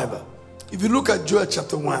revival. If you look at Joel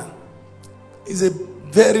chapter 1, it's a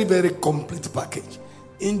very, very complete package.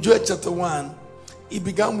 In Joel chapter 1, he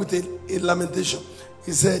began with a lamentation.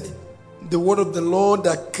 He said, the word of the Lord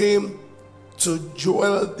that came to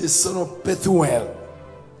Joel the son of Pethuel.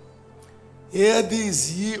 Hear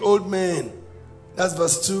this, ye old men. That's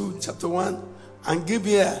verse 2, chapter 1. And give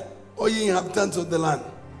ear, all ye inhabitants of the land.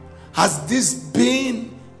 Has this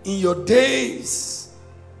been in your days,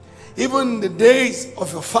 even in the days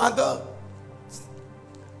of your father?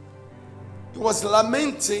 He was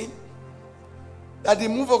lamenting that the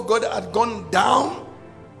move of God had gone down.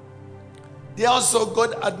 The house of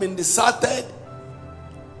God had been deserted.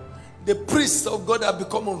 The priests of God had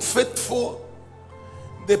become unfaithful.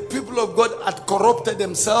 The people of God had corrupted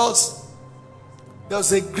themselves. There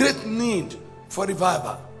was a great need for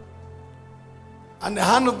revival. And the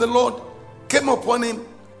hand of the Lord came upon him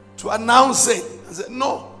to announce it. And said,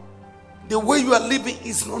 no, the way you are living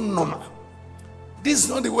is not normal. This is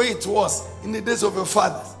not the way it was in the days of your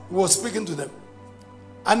fathers. He was speaking to them.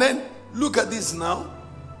 And then look at this now.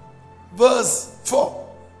 Verse 4.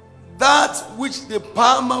 That which the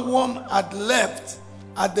palmer worm had left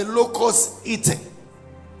had the locust eaten.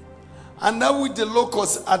 And that which the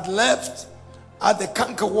locust had left had the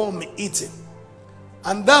cankerworm eaten.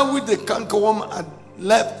 And that which the cankerworm had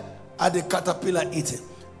left had the caterpillar eaten.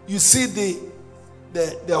 You see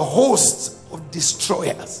the host of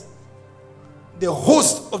destroyers, the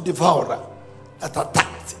host of devourer that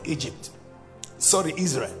attacked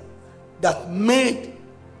Israel, that made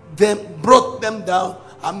them, brought them down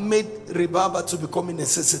and made revival to become a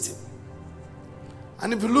necessity.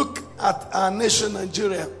 And if you look at our nation,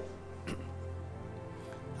 Nigeria,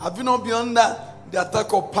 have you not been under the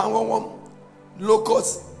attack of palmerworm,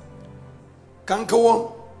 locust,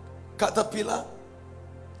 cankerworm, caterpillar?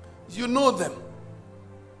 You know them.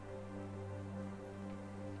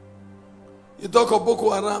 You talk of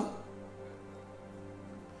Boko Haram.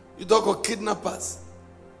 You talk of kidnappers.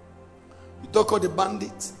 You talk of the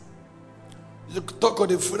bandits. You talk of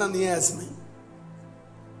the Fulani herdsmen.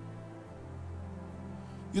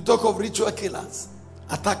 You talk of ritual killers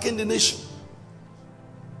attacking the nation,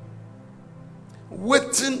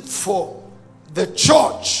 waiting for the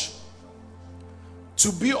church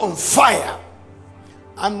to be on fire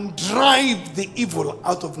and drive the evil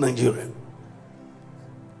out of Nigeria.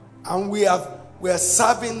 And we are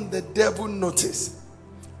serving the devil notice.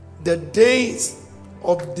 The days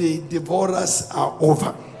of the devourers are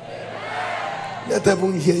over. Let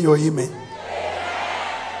everyone hear your amen.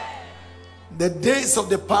 The days of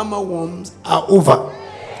the palmer worms are over.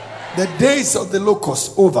 The days of the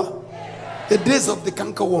locust over. The days of the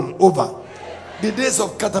cankerworm over. The days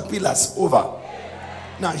of caterpillars over.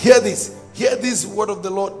 Now hear this. Hear this word of the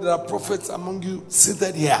Lord. There are prophets among you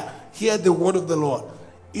seated here. Hear the word of the Lord.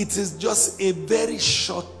 It is just a very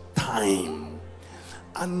short time,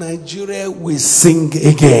 and Nigeria will sing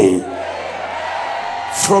again.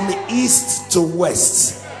 From east to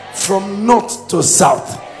west, from north to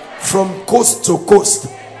south, from coast to coast,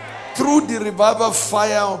 through the revival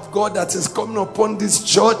fire of God that is coming upon this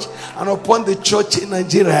church and upon the church in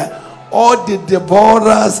Nigeria, all the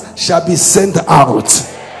devourers shall be sent out.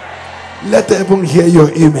 Let everyone hear your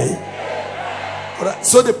amen. Right.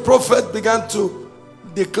 So the prophet began to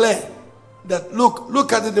declare that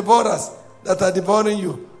look at the devourers that are devouring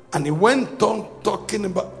you. And he went on talking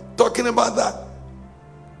about that.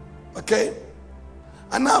 Okay?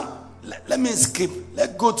 And now let me skip.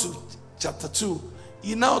 Let's go to chapter 2.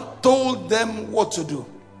 He now told them what to do.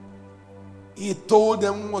 He told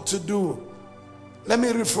them what to do. Let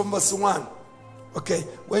me read from verse 1. Okay?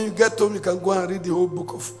 When you get home, you can go and read the whole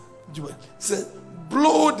book of Joel. He said,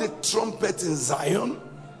 blow the trumpet in Zion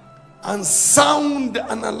and sound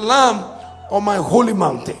an alarm on my holy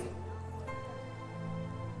mountain.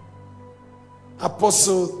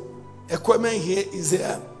 Apostle Ekweme here is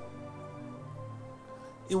here.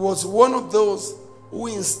 He was one of those who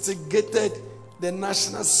instigated the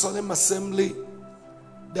National Solemn Assembly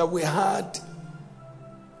that we had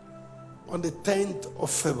on the 10th of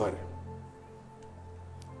February.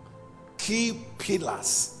 Key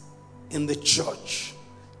pillars in the church,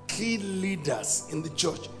 key leaders in the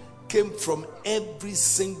church came from every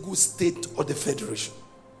single state of the federation.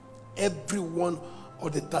 Every one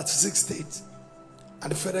of the 36 states and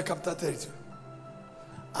the Federal Capital Territory.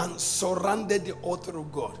 And surrounded the altar of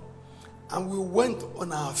God. And we went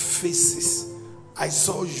on our faces. I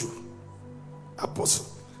saw you, Apostle.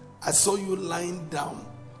 I saw you lying down.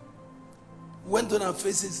 Went on our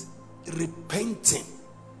faces, repenting,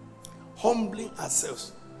 humbling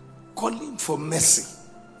ourselves, calling for mercy.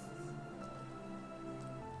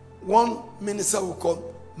 One minister will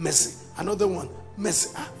call mercy, another one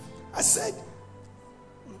mercy. I said,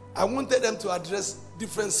 I wanted them to address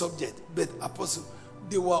different subjects, but Apostle,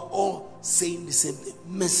 They were all saying the same thing.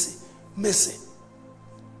 Mercy, mercy.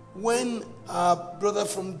 When our brother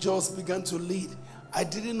from Jos began to lead, I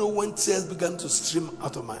didn't know when tears began to stream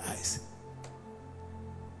out of my eyes.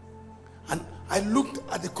 And I looked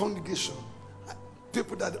at the congregation,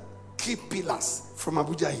 people that keep pillars from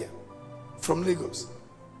Abuja here, from Lagos,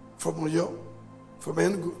 from Oyo, from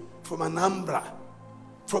Enugu, from Anambra,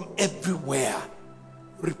 from everywhere,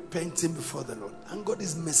 repenting before the Lord. And God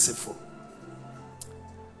is merciful.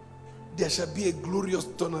 There shall be a glorious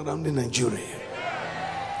turnaround in Nigeria.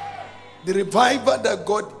 The revival that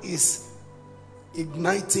God is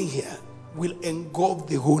igniting here will engulf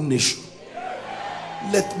the whole nation.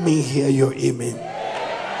 Let me hear your amen.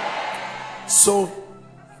 So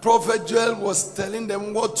Prophet Joel was telling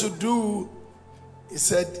them what to do. He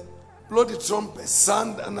said, blow the trumpet,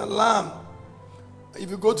 sound an alarm. If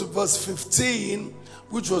you go to verse 15,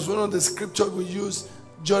 which was one of the scriptures we used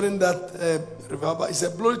during that revival, he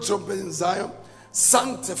said, blow the trumpet in Zion,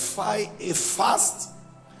 sanctify a fast,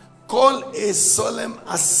 call a solemn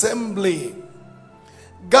assembly,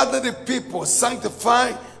 gather the people,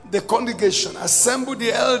 sanctify the congregation, assemble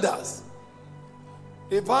the elders.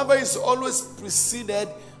 Revival is always preceded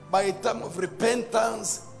by a time of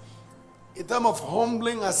repentance, a time of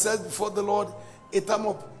humbling ourselves before the Lord, a time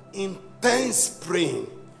of intense praying,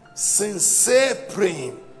 sincere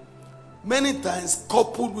praying, many times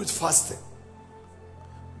coupled with fasting.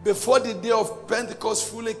 Before the day of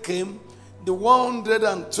Pentecost fully came, the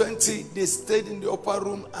 120, they stayed in the upper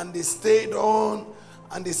room and they stayed on,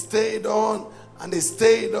 and they stayed on, and they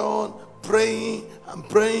stayed on, praying and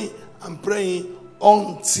praying and praying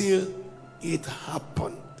until it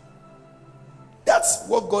happened. That's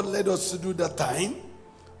what God led us to do that time.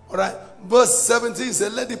 All right. Verse 17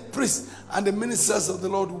 said, let the priests and the ministers of the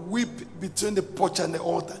Lord weep between the porch and the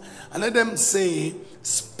altar, and let them say,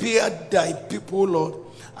 spare thy people, Lord,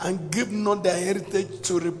 and give not their heritage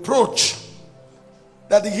to reproach,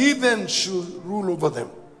 that the heathen should rule over them.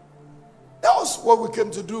 That was what we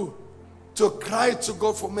came to do, to cry to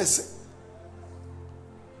God for mercy.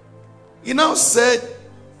 He now said,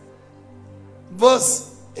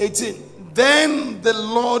 verse 18, then the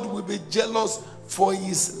Lord will be jealous for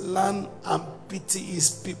his land and pity his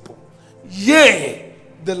people. Yea,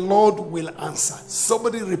 the Lord will answer.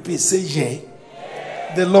 Somebody repeat, say yea.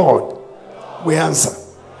 The Lord will answer.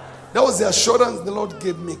 That was the assurance the Lord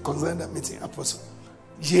gave me concerning that meeting, Apostle.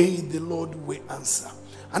 Yea, the Lord will answer.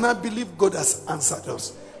 And I believe God has answered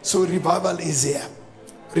us. So revival is here.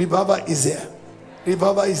 Revival is here.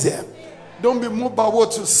 Revival is here. Don't be moved by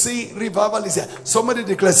what you see. Revival is here. Somebody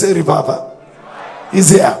declare, say revival is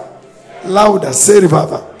here. Louder, say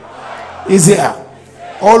revival is here.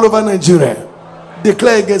 All over Nigeria.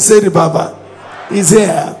 Declare again, say revival is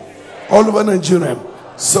here. All over Nigeria.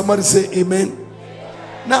 Somebody say amen.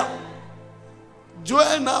 Now,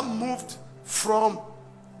 Joel now moved from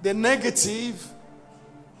the negative,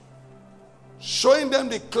 showing them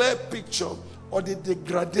the clear picture of the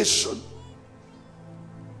degradation,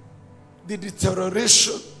 the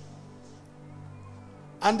deterioration,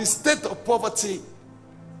 and the state of poverty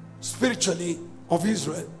spiritually of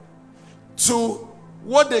Israel, to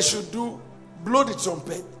what they should do, blow the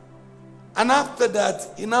trumpet. And after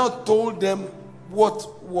that, he now told them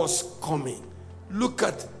what was coming. Look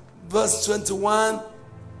at verse 21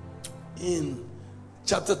 in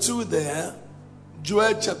chapter 2 there.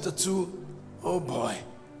 Joel chapter 2. Oh boy.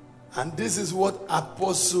 And this is what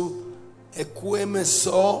Apostle Ekweme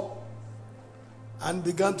saw and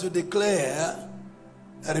began to declare,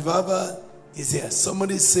 a revival is here.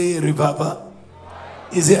 Somebody say revival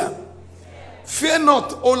is here. Fear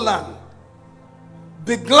not, O land.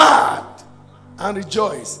 Be glad and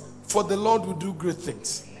rejoice, for the Lord will do great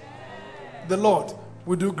things. The Lord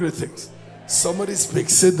will do great things. Somebody speak,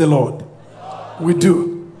 say the Lord will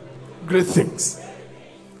do great things.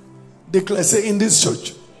 Declare, say in this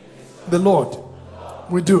church, the Lord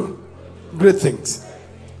will do great things.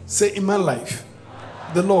 Say in my life,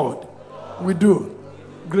 the Lord will do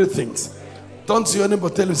great things. Turn to your neighbor,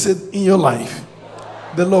 tell him, say in your life,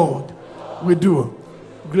 the Lord will do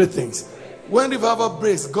great things. When revival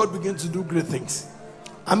breaks, God begins to do great things.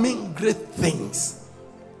 I mean great things.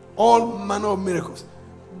 All manner of miracles.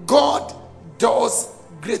 God does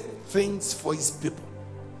great things for his people.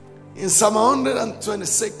 In Psalm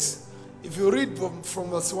 126, if you read from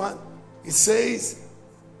verse 1, it says,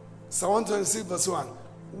 Psalm 126 verse 1,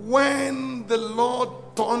 when the Lord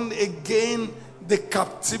turned again the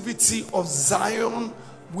captivity of Zion,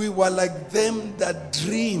 we were like them that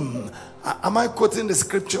dream. Am I quoting the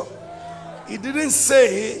scripture? He didn't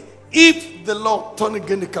say, if the Lord turned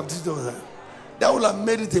again the captivity of Zion. That would have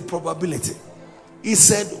made it a probability. He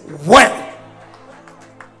said, when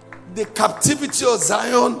the captivity of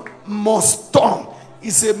Zion must turn,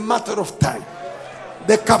 it's a matter of time.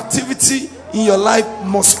 The captivity in your life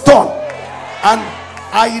must turn. And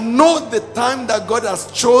I know the time that God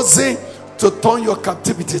has chosen to turn your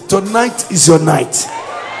captivity. Tonight is your night.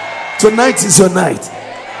 Tonight is your night.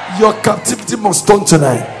 Your captivity must turn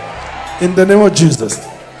tonight. In the name of Jesus.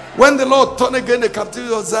 When the Lord turned again the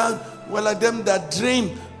captivity of Zion, well, like them that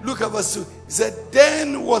dream. Look at verse 2. He said,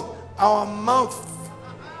 then what? Our mouth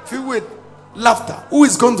filled with laughter. Who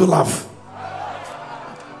is going to laugh?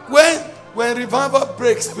 When revival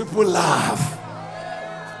breaks, people laugh.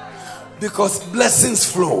 Because blessings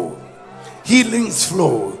flow, healings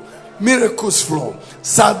flow, miracles flow,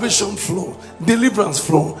 salvation flow, deliverance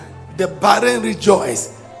flow. The barren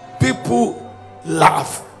rejoice. People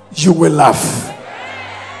laugh. You will laugh.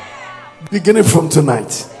 Beginning from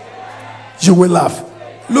tonight, you will laugh.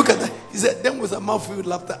 Look at that. He said, then with a mouth filled with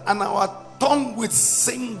laughter and our tongue with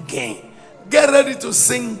singing. Get ready to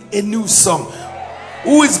sing a new song.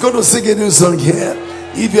 Who is going to sing a new song here?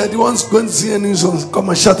 If you are the ones going to sing a new song, come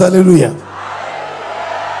and shout hallelujah.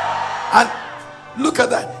 And look at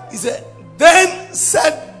that. He said, then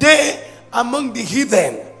said they among the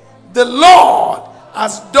heathen, the Lord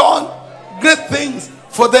has done great things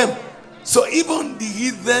for them. So even the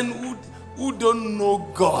heathen who don't know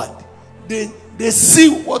God, they see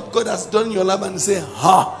what God has done in your life and say,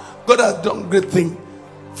 God has done great things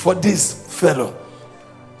for this fellow.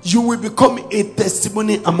 You will become a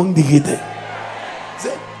testimony among the heathen.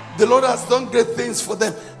 Say, the Lord has done great things for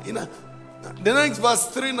them. You know, the next verse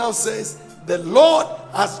 3 now says, the Lord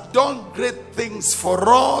has done great things for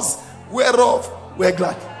us, whereof we're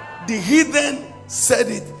glad. The heathen said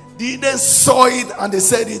it. The heathen saw it and they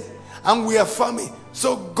said it. And we are farming.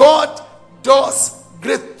 So God does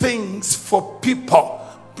great things for people.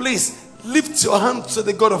 Please lift your hand to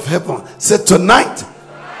the God of heaven. Say, tonight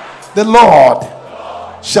the Lord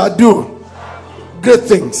shall do great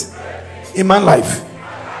things in my life.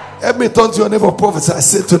 Help me turn to your neighbor, prophesy. I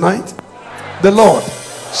say, tonight the Lord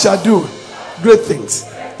shall do great things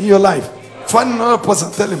in your life. Find another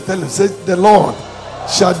person, tell him, say, the Lord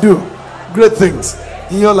shall do great things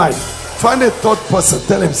in your life. Find a third person,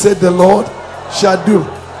 tell him, say, the Lord shall do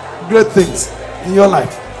great things in your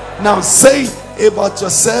life. Now say about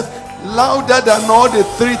yourself louder than all the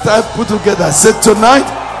 3 times put together. Say, tonight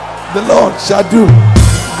the Lord shall do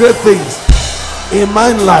great things in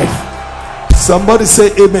my life. Somebody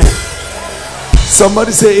say amen.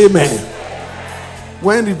 Somebody say amen.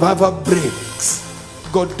 When revival breaks,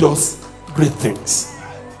 God does great things.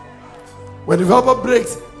 When revival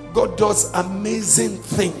breaks, God does amazing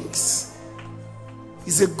things.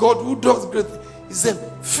 He's a God who does great things. He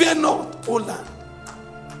said, fear not, O land,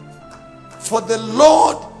 for the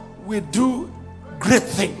Lord will do great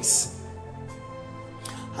things.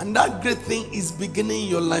 And that great thing is beginning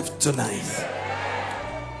your life tonight.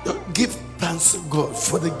 Give thanks to God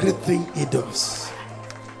for the great thing He does.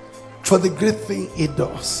 For the great thing He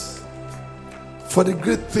does. For the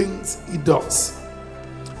great things He does.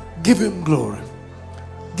 Give Him glory.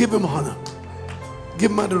 Give Him honor.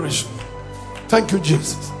 Give Him adoration. Thank you,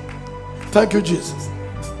 Jesus. Thank you, Jesus.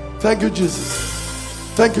 Thank you, Jesus.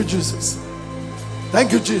 Thank you, Jesus.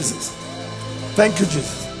 Thank you, Jesus. Thank you,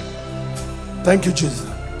 Jesus. Thank you, Jesus.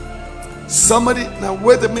 Somebody, now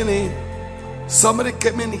wait a minute. Somebody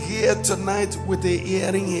came in here tonight with a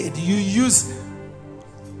hearing aid. You use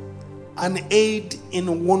an aid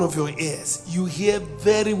in one of your ears. You hear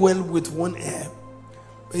very well with one ear,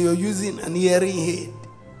 but you're using an hearing aid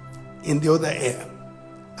in the other ear.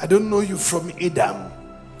 I don't know you from Adam,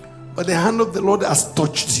 but the hand of the Lord has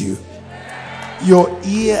touched you. Your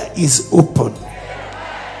ear is open.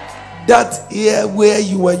 That ear where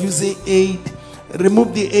you are using aid,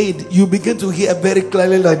 remove the aid. You begin to hear very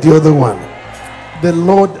clearly like the other one. The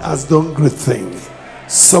Lord has done great things.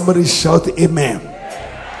 Somebody shout amen.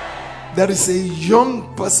 There is a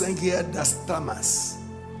young person here that stammers.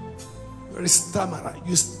 Very stammerer.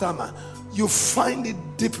 You stammer. You find it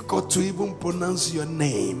difficult to even pronounce your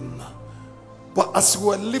name. But as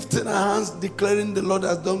we are lifting our hands, declaring the Lord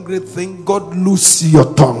has done great things, God loose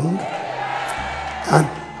your tongue. And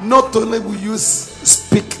not only will you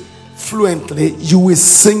speak fluently, you will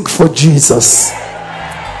sing for Jesus.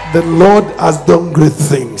 The Lord has done great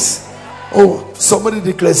things. Oh, somebody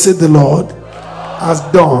declare, say, the Lord has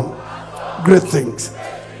done great things.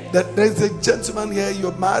 That there is a gentleman here,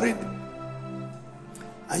 you're married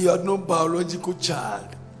and you have no biological child.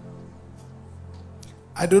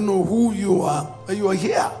 I don't know who you are, but you are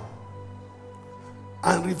here.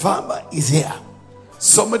 And revival is here.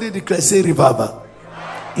 Somebody declare, say, revival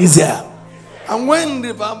is here. And when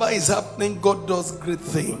revival is happening, God does great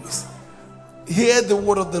things. Hear the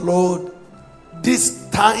word of the Lord this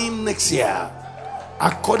time next year,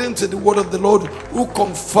 according to the word of the Lord, who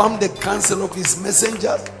confirmed the counsel of his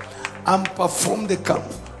messengers and performed the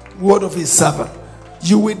word of his servant.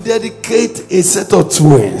 You will dedicate a set of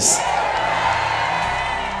twins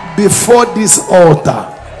before this altar,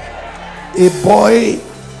 a boy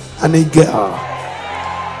and a girl.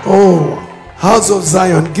 Oh, House of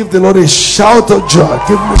Zion, give the Lord a shout of joy.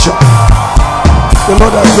 Give him a shout. The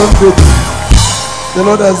Lord has done great things. The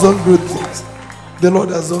Lord has done great things. The Lord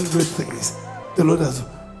has done great things. The Lord has done.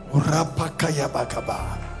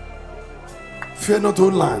 Fear not, O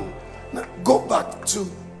land. Now go back to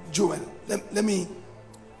Joel. Let me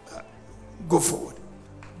go forward.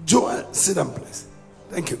 Joel, sit down, please.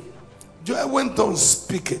 Thank you. Joel went on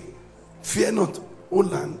speaking. Fear not, O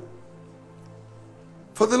land.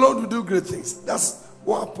 For the Lord will do great things. That's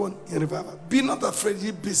what happened in revival. Be not afraid,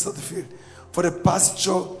 ye beasts of the field, for the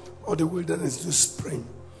pasture of the wilderness do spring.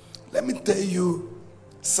 Let me tell you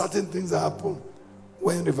certain things that happen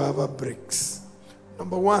when revival breaks.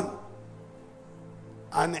 Number one,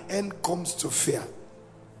 an end comes to fear.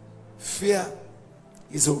 Fear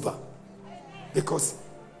is over. Because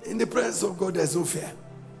in the presence of God, there's no fear.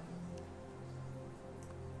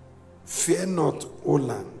 Fear not, O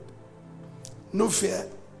land. No fear,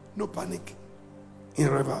 no panic in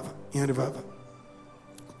revival. In revival.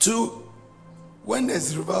 Two, when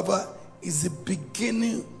there's revival, is the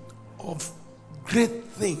beginning of great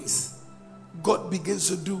things. God begins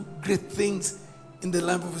to do great things in the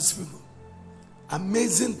life of his people.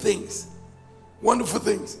 Amazing things. Wonderful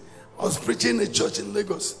things. I was preaching in a church in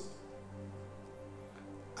Lagos.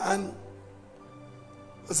 And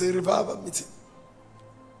it was a revival meeting.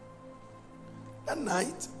 That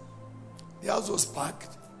night, the house was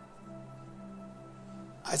packed.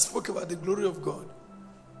 I spoke about the glory of God.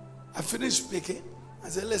 I finished speaking. I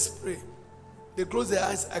said, let's pray. They closed their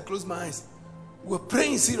eyes. I closed my eyes. We were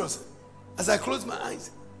praying seriously. As I closed my eyes,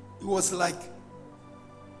 it was like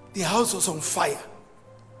the house was on fire.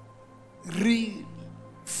 Real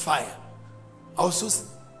fire. I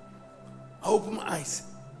opened my eyes.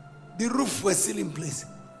 The roof was still in place.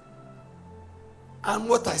 And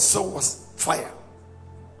what I saw was fire.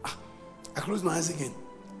 I closed my eyes again.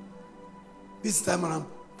 This time around,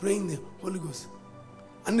 praying the Holy Ghost.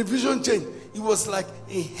 And the vision changed. It was like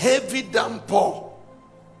a heavy downpour.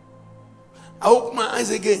 I opened my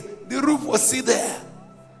eyes again. The roof was still there.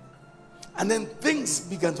 And then things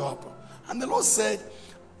began to happen. And the Lord said,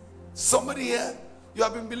 somebody here, you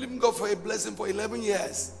have been believing God for a blessing for 11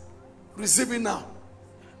 years. Receive it now.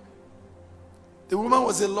 The woman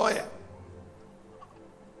was a lawyer.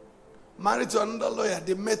 Married to another lawyer.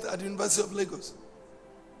 They met at the University of Lagos.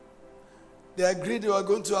 They agreed they were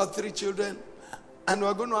going to have 3 children. And they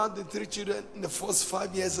were going to have the 3 children in the first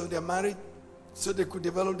 5 years of their marriage, so they could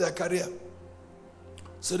develop their career.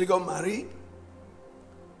 So they got married.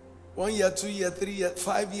 1 year, 2 years, 3 years,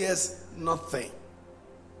 5 years, nothing.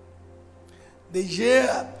 The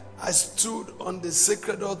year I stood on the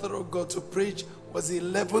sacred altar of God to preach was the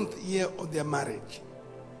 11th year of their marriage.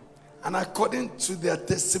 And according to their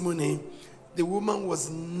testimony, the woman was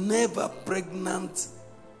never pregnant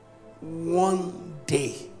 1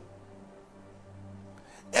 day.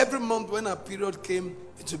 Every month when her period came,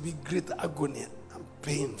 it would be great agony and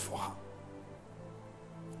pain for her.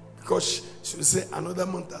 Because she would say, another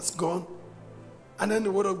month has gone. And then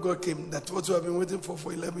the word of God came, that what we have been waiting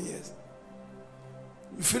for 11 years.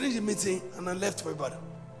 We finished the meeting and I left for Ibadan.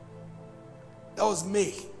 That was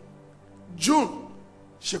May. June,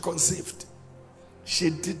 she conceived. She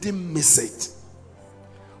didn't miss it.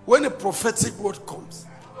 When a prophetic word comes,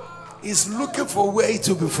 it's looking for where it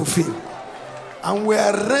will be fulfilled. And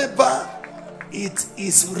wherever it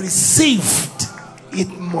is received, it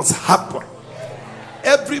must happen.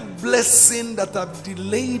 Every blessing that have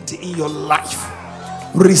delayed in your life,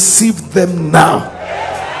 receive them now.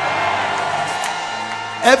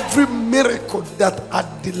 Every miracle that are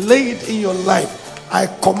delayed in your life, I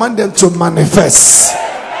command them to manifest.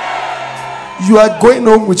 You are going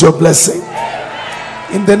home with your blessing.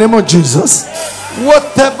 In the name of Jesus.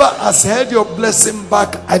 Whatever has held your blessing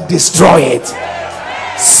back, I destroy it.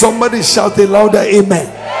 Somebody shout a louder amen.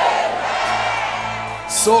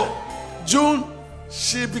 So, June,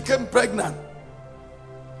 she became pregnant.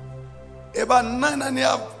 About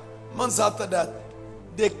 9.5 months after that,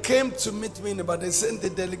 they came to meet me, but they sent a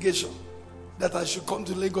delegation that I should come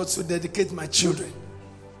to Lagos to dedicate my children.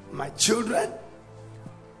 My children,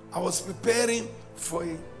 I was preparing for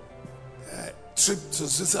a trip to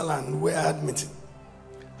Switzerland where I had meeting.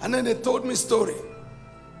 And then they told me a story.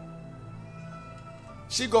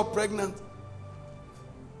 She got pregnant.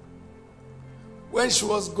 When she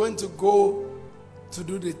was going to go to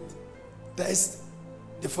do the test,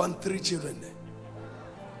 they found 3 children there.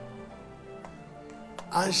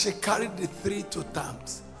 And she carried the 3 to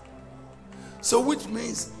terms. So which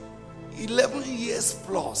means 11 years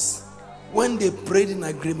plus, when they prayed in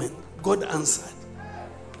agreement, God answered.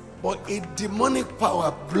 But a demonic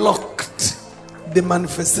power blocked the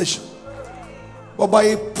manifestation. But by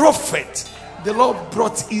a prophet, the Lord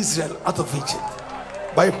brought Israel out of Egypt.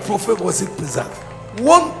 By a prophet was it preserved.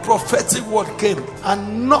 One prophetic word came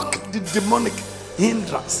and knocked the demonic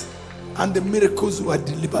hindrance, and the miracles were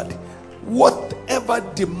delivered. Whatever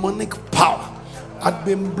demonic power had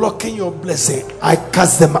been blocking your blessing, I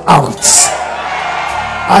cast them out.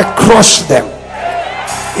 I crush them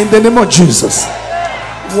in the name of Jesus.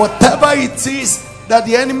 Whatever it is that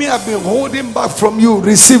the enemy have been holding back from you,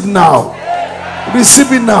 receive now.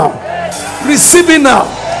 Receive it now. Receive it now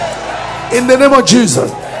in the name of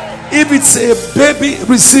Jesus. If it's a baby,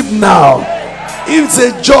 receive now. If it's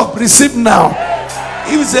a job, receive now.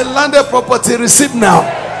 If it's a landed property, receive now.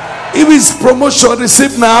 If it's promotion,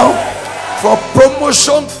 receive now. For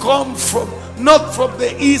promotion come from, not from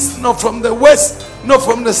the east, not from the west, not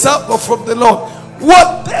from the south, but from the Lord.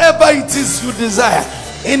 Whatever it is you desire,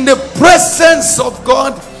 in the presence of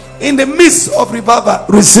God, in the midst of revival,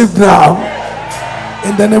 receive now.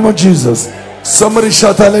 In the name of Jesus. Somebody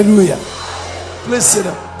shout hallelujah. Please sit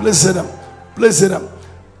down. Please sit down. Please sit down.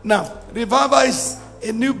 Now, revival is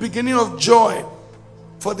a new beginning of joy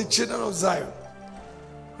for the children of Zion.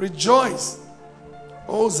 Rejoice,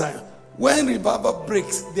 oh Zion. When revival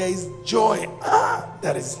breaks, there is joy.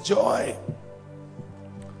 There is joy.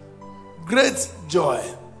 Great joy.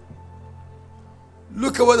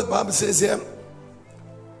 Look at what the Bible says here.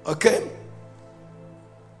 Okay.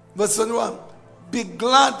 Verse 21. Be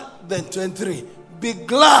glad then, 23. Be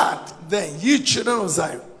glad then, ye children of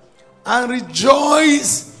Zion, and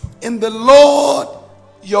rejoice in the Lord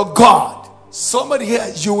your God. Somebody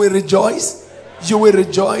here, you will rejoice. You will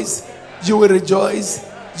rejoice. You will rejoice.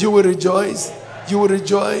 You will rejoice. You will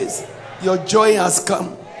rejoice. Your joy has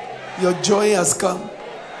come. Your joy has come.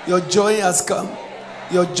 Your joy has come.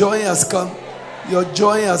 Your joy has come. Your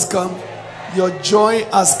joy has come. Your joy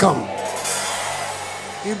has come.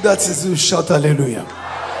 If that is you, shout hallelujah.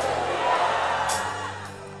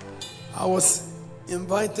 I was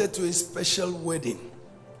invited to a special wedding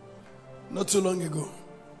not too long ago.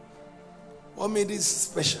 What made this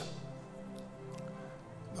special?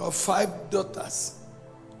 There were 5 daughters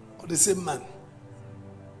of the same man.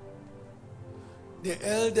 The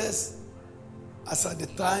eldest, as at the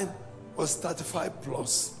time, was 35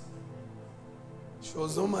 plus. She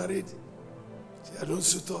was not married. She had no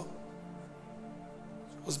suitor.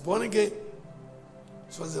 She was born again.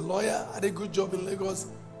 She was a lawyer, had a good job in Lagos,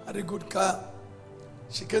 had a good car.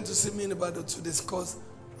 She came to see me in Ibadan to discuss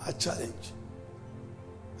her challenge.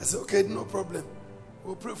 I said, okay, no problem.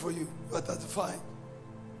 We'll pray for you. You are 35.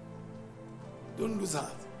 Don't lose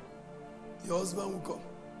heart. Your husband will come.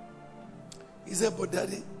 He said, but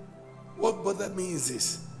daddy, what bothered me is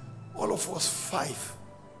this. All of us 5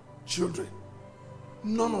 children.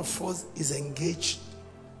 None of us is engaged.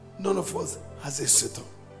 None of us has a suitor.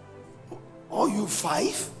 All you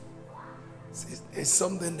 5? There's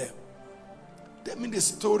something there. Tell me the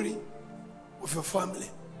story of your family.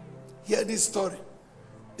 Hear this story.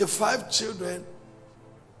 The 5 children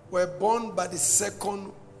were born by the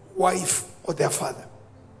second wife of their father.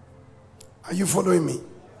 Are you following me?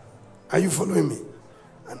 Are you following me?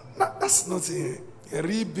 And that's not a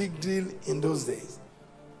real big deal in those days.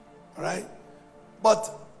 All right?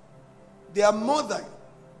 But their mother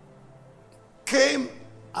came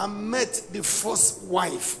and met the first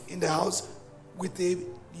wife in the house with a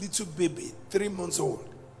little baby, 3 months old.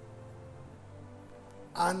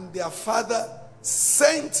 And their father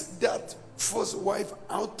sent that first wife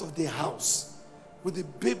out of the house with the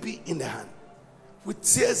baby in the hand, with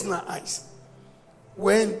tears in her eyes,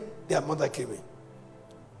 when their mother came in.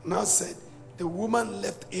 Now said, the woman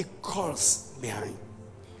left a curse behind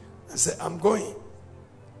and said, I'm going.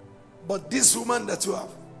 But this woman that you have,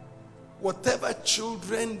 whatever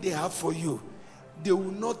children they have for you, they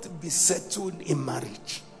will not be settled in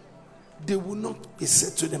marriage. They will not be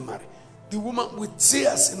settled in marriage. The woman with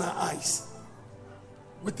tears in her eyes,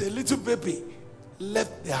 with a little baby,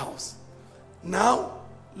 left the house. Now,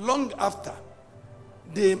 long after,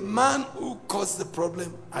 the man who caused the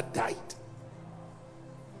problem had died.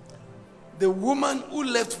 The woman who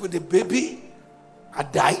left with the baby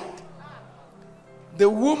had died. The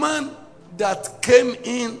woman that came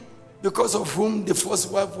in, because of whom the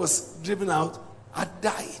first wife was driven out, had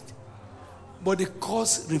died. but the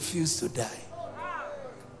cause refused to die.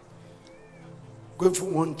 Going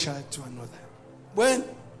from one child to another. When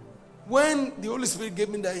the Holy Spirit gave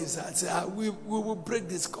me that insight, I said, we will break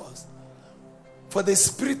this cause. For the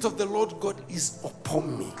Spirit of the Lord God is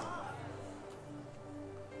upon me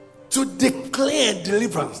to declare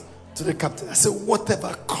deliverance to the captive. I said,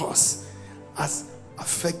 whatever cause has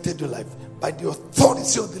affected your life, by the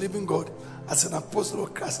authority of the living God, as an apostle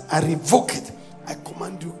of Christ, I revoke it. I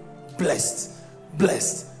command you, blessed,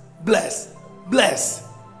 blessed, blessed, blessed.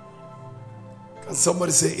 Can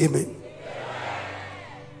somebody say amen?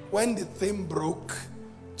 When the thing broke,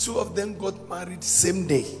 2 of them got married same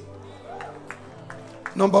day.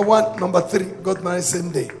 Number 1, number 3 got married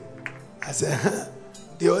same day. I said,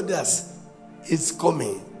 the others, it's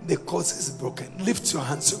coming. The curse is broken. Lift your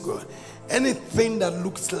hands to God. Anything that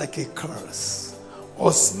looks like a curse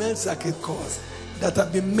or smells like a curse that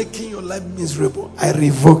have been making your life miserable, I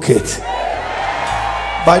revoke it.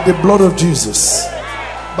 By the blood of Jesus.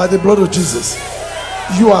 By the blood of Jesus.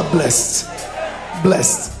 You are blessed.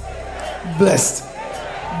 Blessed. Blessed.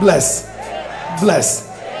 Blessed. Blessed.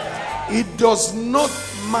 It does not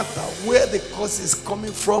matter where the cause is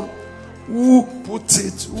coming from, who put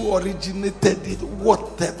it, who originated it,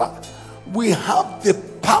 whatever. We have the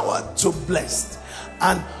power to bless.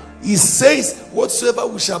 And he says, whatsoever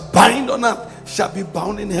we shall bind on earth shall be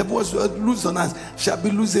bound in heaven. Whatsoever loose on earth shall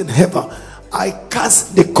be loose in heaven. I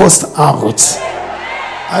cast the cost out.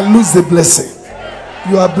 I lose the blessing.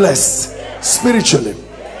 You are blessed spiritually,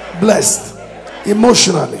 blessed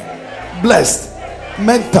emotionally, blessed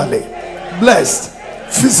mentally, blessed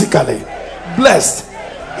physically, blessed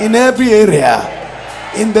in every area.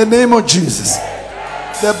 In the name of Jesus,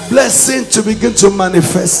 the blessing to begin to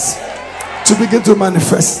manifest, to begin to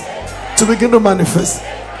manifest, to begin to manifest,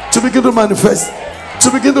 to begin to manifest,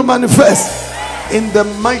 to begin to manifest in the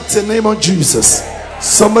mighty name of Jesus.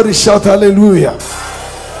 Somebody shout hallelujah.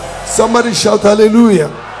 Somebody shout hallelujah.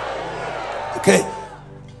 Okay.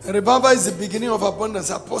 Revival is the beginning of abundance.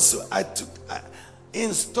 Apostle,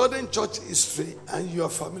 in studying church history, and you are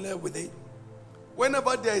familiar with it,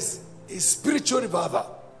 whenever there is a spiritual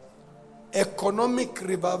revival, economic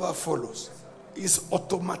revival follows. It's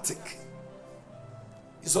automatic.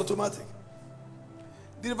 It's automatic.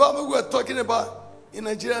 The revival we are talking about in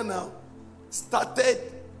Nigeria now started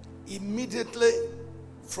immediately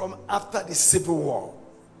from after the Civil War.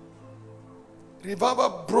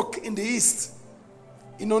 Revival broke in the east,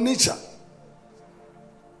 in Onitsha.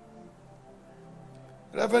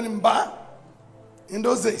 Reverend Mba, in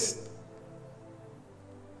those days.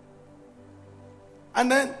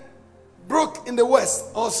 And then broke in the west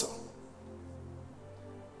also.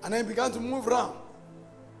 And then began to move around.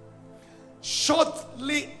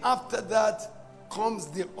 Shortly after that comes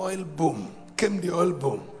the oil boom. Came the oil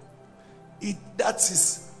boom. That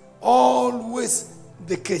is always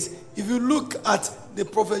the case. If you look at the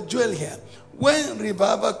prophet Joel here, when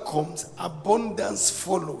revival comes, abundance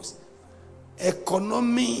follows.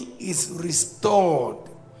 Economy is restored.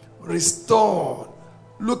 Restored.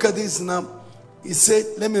 Look at this now. He said,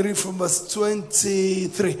 let me read from verse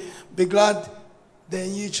 23. Be glad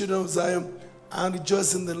then, ye children of Zion, and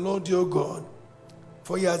rejoice in the Lord your God.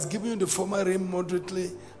 For he has given you the former rain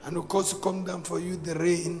moderately, and will cause to come down for you the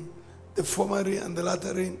rain, the former rain and the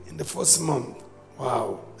latter rain in the first month.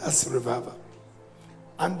 Wow, that's revival.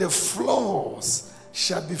 And the floors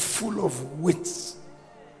shall be full of wheat,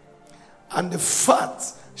 and the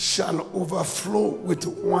fat shall overflow with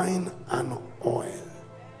wine and oil.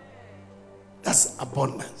 That's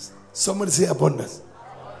abundance. Somebody say abundance.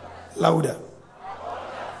 Louder.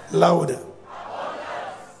 Louder.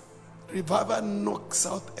 Revival knocks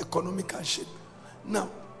out economic hardship.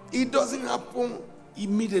 Now, it doesn't happen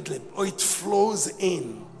immediately, or it flows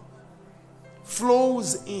in.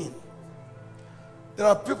 Flows in. There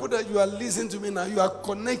are people that you are listening to me now. You are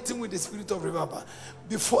connecting with the spirit of revival.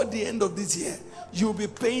 Before the end of this year, you will be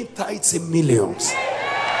paying tithes in millions.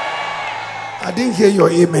 I didn't hear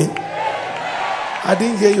your amen. I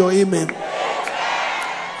didn't hear your amen.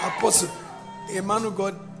 Apostle, a man of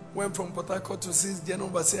God went from Port Harcourt to see General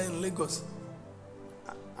Basia in Lagos.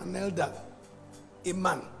 An elder, a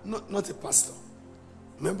man, not a pastor,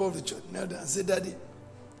 member of the church, knelt down and said, Daddy,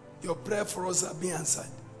 your prayer for us are being answered.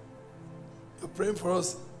 You're praying for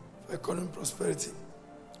us for economic prosperity.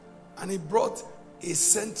 And he brought a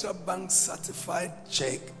central bank certified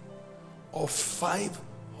check of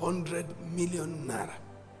 500 million naira.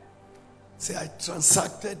 Say, I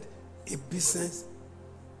transacted a business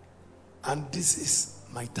and this is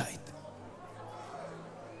my tithe.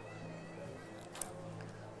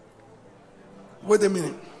 Wait a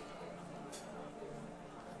minute.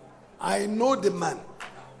 I know the man.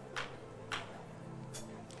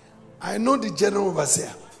 I know the general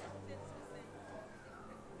overseer.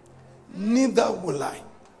 Neither will I.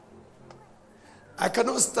 I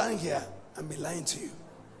cannot stand here and be lying to you.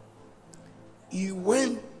 He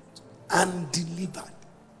went and delivered.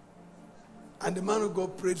 And the man of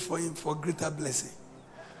God prayed for him for greater blessing.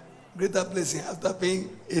 Greater blessing after paying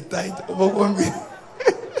a tithe over 1 million.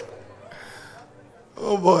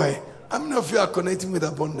 Oh boy. How many of you are connecting with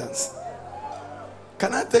abundance?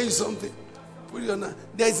 Can I tell you something? Put it on.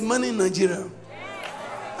 There is money in Nigeria.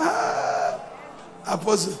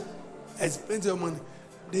 Apostle, there's plenty of money.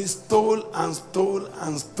 They stole and stole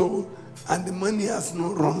and stole, and the money has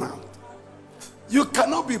not run out. You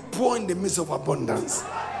cannot be poor in the midst of abundance.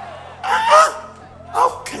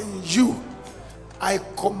 How can you? I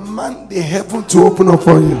command the heaven to open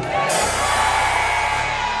upon you.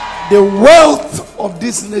 The wealth of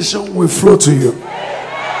this nation will flow to you.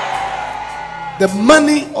 The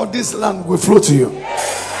money of this land will flow to you.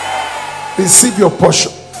 Receive your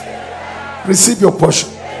portion. Receive your portion.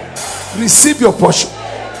 Receive your portion.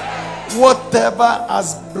 Whatever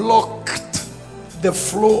has blocked the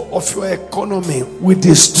flow of your economy, we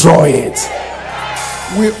destroy it.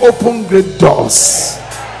 We open great doors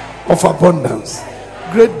of abundance,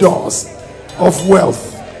 great doors of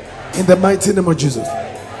wealth. In the mighty name of Jesus,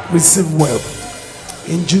 receive wealth.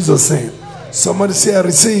 In Jesus' name. Somebody say, I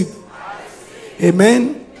receive.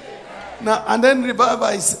 Amen. Now, and then revival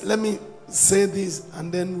is, let me say this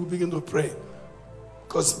and then we begin to pray.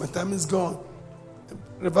 Because my time is gone.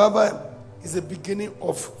 Revival is the beginning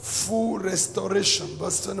of full restoration.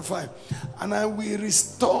 Verse 25. And I will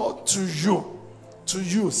restore to you. To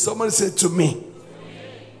you. Somebody say to me.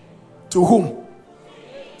 To whom?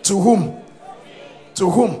 To whom? To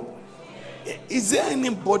whom? Is there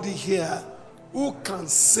anybody here who can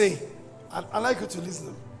say, I'd like you to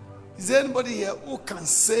listen. Is there anybody here who can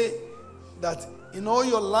say that in all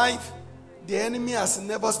your life, the enemy has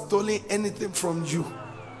never stolen anything from you?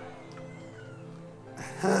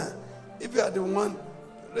 If you are the one,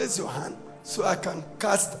 raise your hand so I can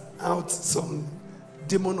cast out some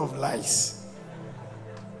demon of lies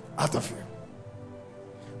out of you.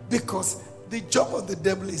 Because the job of the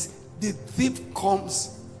devil is the thief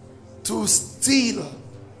comes to steal,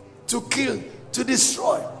 to kill, to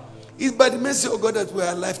destroy. It's by the mercy of God that we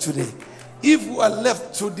are alive today. If we are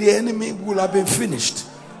left to the enemy, we will have been finished.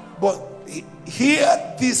 But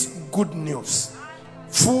hear this good news.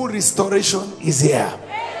 Full restoration is here.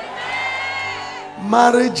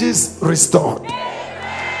 Marriages restored.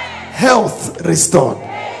 Health restored.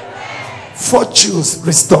 Fortunes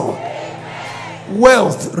restored.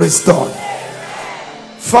 Wealth restored.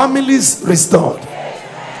 Families restored.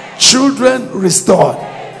 Children restored.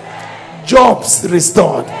 Jobs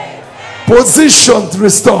restored. Positions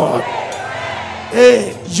restored.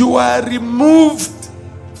 Hey, you are removed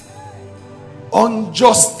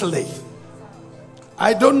unjustly.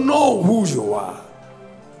 I don't know who you are.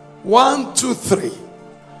 1, 2, 3.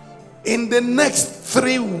 In the next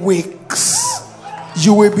 3 weeks,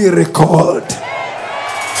 you will be recalled.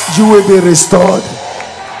 You will be restored.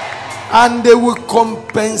 And they will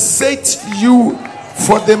compensate you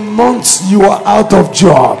for the months you are out of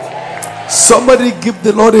job. Somebody give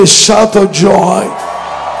the Lord a shout of joy.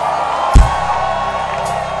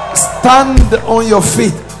 Stand on your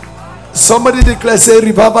feet. Somebody declare, say,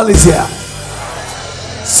 revival is here.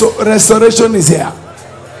 So restoration is here.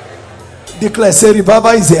 Declare, say,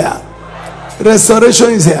 revival is here. Restoration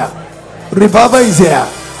is here. Revival is here.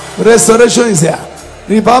 Restoration is here.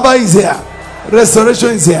 Revival is here. Restoration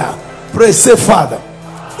is here. Pray, say, Father,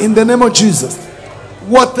 in the name of Jesus,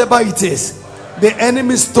 whatever it is the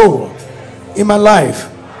enemy stole in my life,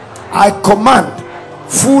 I command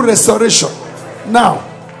full restoration. Now.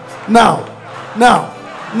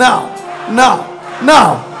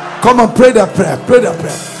 Come on, pray that prayer. Pray that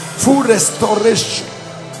prayer. Full restoration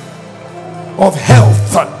of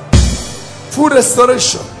health. Full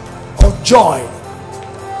restoration of joy.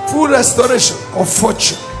 Full restoration of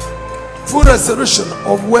fortune. Full restoration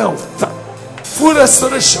of wealth. Full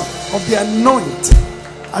restoration of the anointing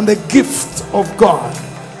and the gift of God.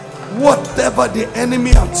 Whatever the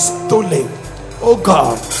enemy has stolen, oh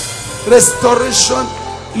God, restoration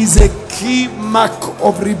is a key mark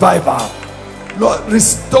of revival. Lord,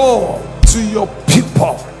 restore to your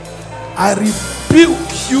people. I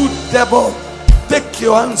rebuke you, devil. Take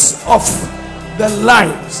your hands off the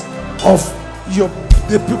lives of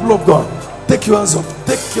the people of God. Take your hands off.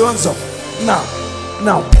 Take your hands off.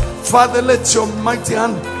 Now, Father, let your mighty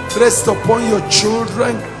hand rest upon your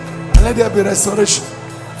children and let there be restoration.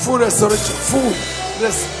 Full restoration. Full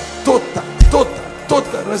rest.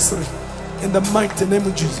 total restoration in the mighty name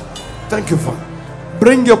of Jesus. Thank you, Father.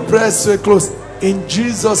 Bring your prayers to a close. In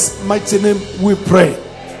Jesus' mighty name we pray.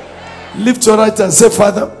 Lift your right hand and say,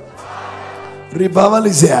 Father, revival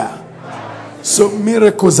is here. So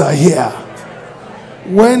miracles are here.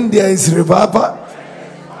 When there is revival,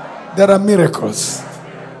 there are miracles.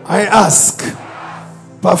 I ask,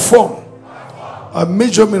 perform a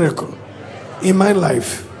major miracle in my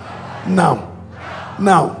life. Now.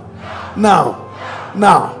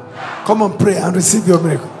 Come on, pray and receive your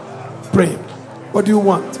miracle. Pray. What do you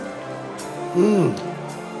want?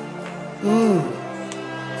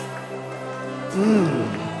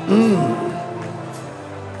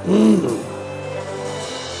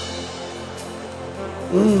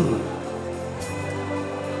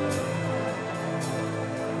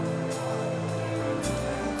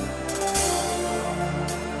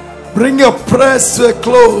 Bring your prayers to a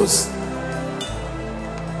close.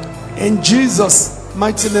 In Jesus'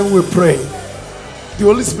 mighty name we pray. The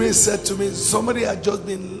Holy Spirit said to me, somebody had just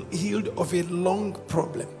been healed of a lung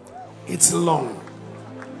problem. It's long.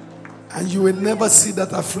 And you will never see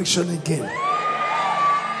that affliction again.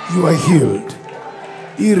 You are healed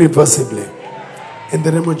irreversibly in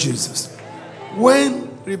the name of Jesus. When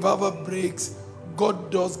revival breaks, God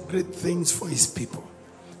does great things for his people.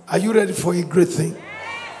 Are you ready for a great thing?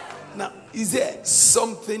 Now, is there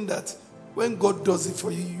something that when God does it for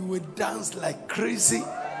you, you will dance like crazy?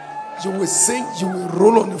 You will sing, you will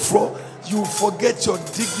roll on the floor, you will forget your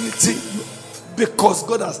dignity because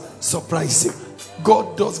God has surprised you.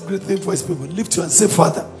 God does great things for his people. Lift you and say,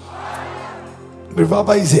 Father,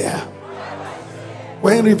 revival is here.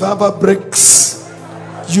 When revival breaks,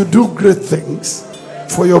 you do great things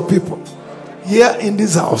for your people. Here in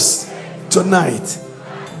this house tonight,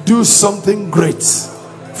 do something great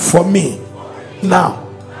for me. Now.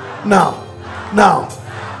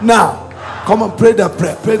 Come on, pray that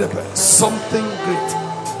prayer. Pray that prayer. Something great.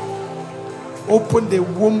 Open the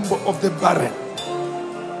womb of the barren.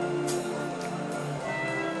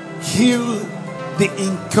 Heal the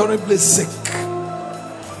incurably sick.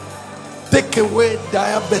 Take away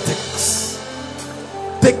diabetics.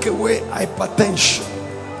 Take away hypertension.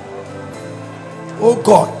 Oh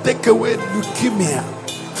God, take away leukemia.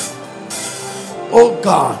 Oh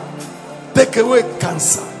God, take away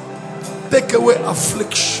cancer. Take away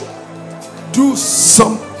affliction. Do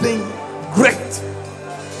something great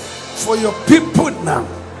for your people now,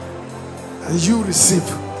 and you receive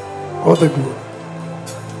all the glory.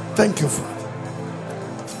 Thank you, Father.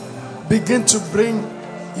 Begin to bring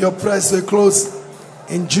your prayers to a close.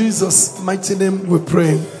 In Jesus' mighty name we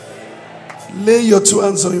pray. Lay your two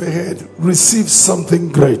hands on your head. Receive something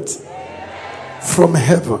great from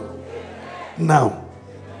heaven. Now.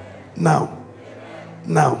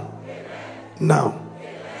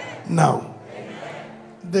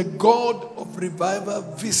 The God of revival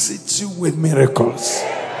visits you with miracles.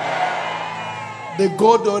 The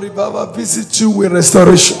God of revival visits you with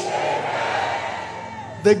restoration.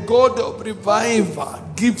 The God of revival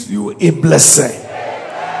gives you a blessing.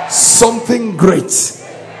 Something great.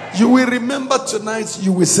 You will remember tonight,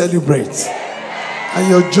 you will celebrate. And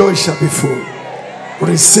your joy shall be full.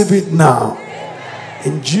 Receive it now.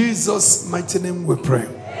 In Jesus' mighty name we pray.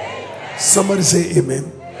 Somebody say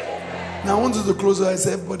amen. Now I want you to close your eyes.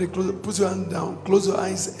 Everybody close, put your hand down. Close your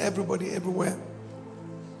eyes. Everybody, everywhere.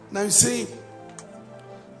 Now you see,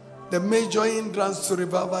 the major hindrance to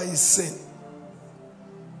revival is sin.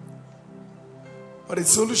 But the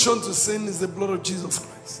solution to sin is the blood of Jesus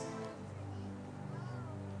Christ.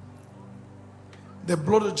 The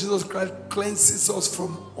blood of Jesus Christ cleanses us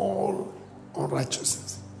from all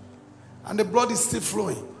unrighteousness. And the blood is still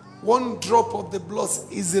flowing. One drop of the blood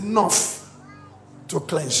is enough to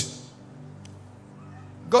cleanse you.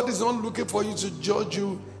 God is not looking for you to judge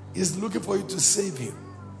you. He's looking for you to save you.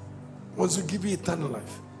 He wants to give you eternal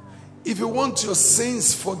life. If you want your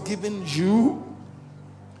sins forgiven you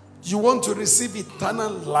want to receive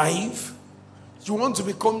eternal life, you want to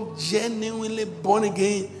become genuinely born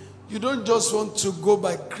again, you don't just want to go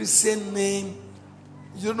by Christian name,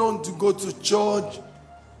 you don't want to go to church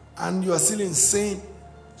and you are still in sin.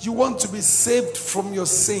 You want to be saved from your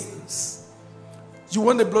sins. You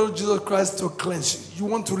want the blood of Jesus Christ to cleanse you. You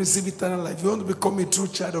want to receive eternal life. You want to become a true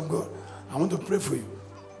child of God. I want to pray for you.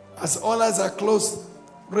 As all eyes are closed,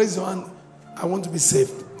 raise your hand. I want to be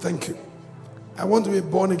saved. Thank you. I want to be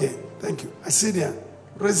born again. Thank you. I see there.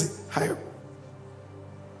 Raise it higher.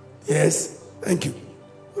 Yes. Thank you.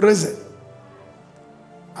 Raise it.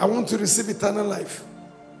 I want to receive eternal life.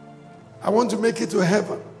 I want to make it to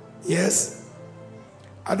heaven. Yes.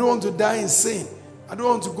 I don't want to die in sin. I don't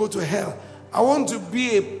want to go to hell. I want to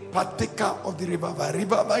be a partaker of the revival.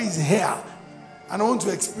 Revival is here, and I want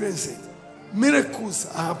to experience it. Miracles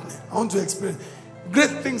are happening. I want to experience.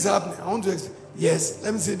 Great things are happening. I want to experience. Yes,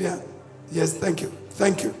 let me see there. Yes, thank you.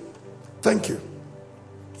 Thank you. Thank you.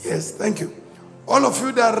 Yes, thank you. All of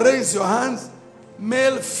you that raise your hands,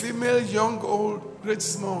 male, female, young, old, great,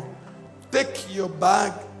 small, take your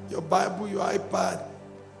bag, your Bible, your iPad,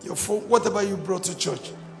 your phone, whatever you brought to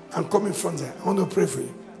church, and come in front there. I want to pray for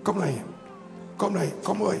you. Come right here. Come right here.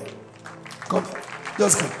 Come over here. Come.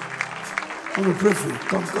 Just come. I want to pray for you.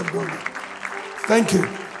 Come. Thank you.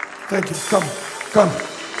 Thank you.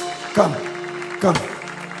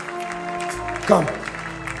 Come.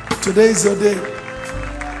 Today is your day.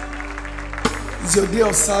 It's your day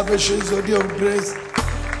of salvation. It's your day of grace.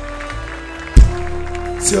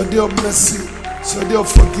 It's your day of mercy. It's your day of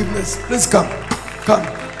forgiveness. Please come.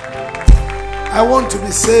 I want to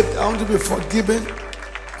be saved. I want to be forgiven.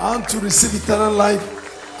 I want to receive eternal life.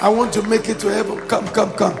 I want to make it to heaven. Come.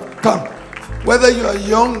 Whether you are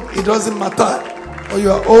young, it doesn't matter. Or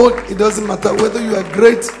you are old, it doesn't matter. Whether you are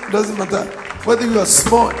great, it doesn't matter. Whether you are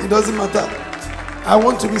small, it doesn't matter. I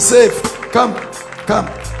want to be saved. Come.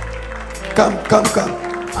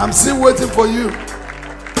 I'm still waiting for you.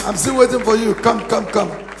 Come. I'm still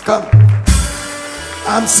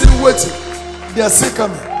waiting. They are still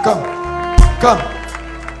coming. Come.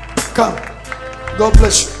 God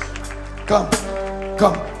bless you. Come.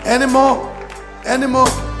 Any more?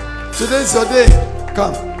 Today is your day.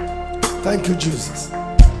 Come. Thank you, Jesus.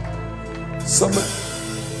 Some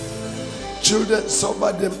children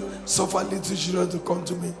suffer little children to come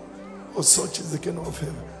to me. Oh, such is the kingdom of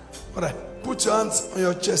heaven. All right, put your hands on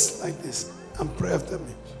your chest like this and pray after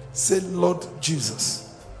me. Say, Lord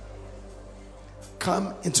Jesus,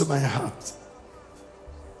 come into my heart.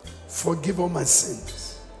 Forgive all my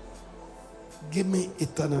sins. Give me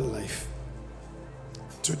eternal life.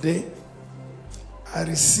 Today, I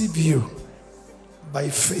receive you by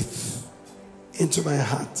faith into my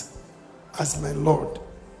heart as my Lord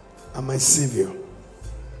and my Savior.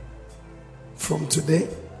 From today,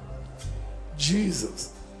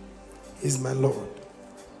 Jesus is my Lord.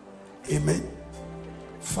 Amen.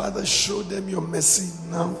 Father, show them your mercy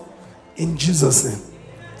now in Jesus' name.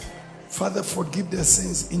 Father, forgive their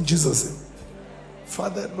sins in Jesus' name.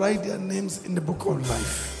 Father, write their names in the book of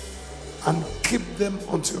life and keep them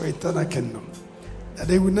unto your eternal kingdom, that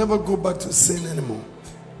they will never go back to sin anymore.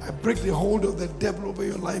 I break the hold of the devil over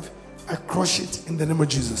your life. I crush it in the name of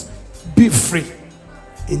Jesus. Be free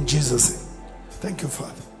in Jesus' name. Thank you,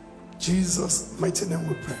 Father. Jesus' mighty name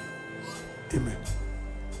we pray. Amen.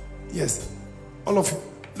 Yes. All of you,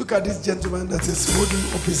 look at this gentleman that is holding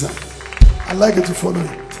up his hand. I'd like you to follow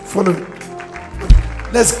him. Follow him.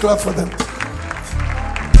 Let's clap for them.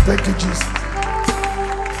 Thank you, Jesus.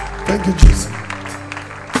 Thank you, Jesus.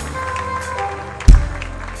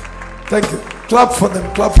 Thank you. Clap for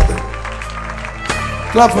them. Clap for them.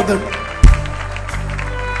 Clap for them.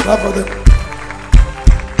 Clap for them.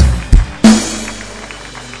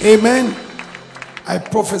 Amen. I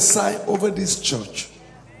prophesy over this church.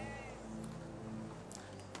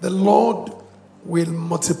 The Lord will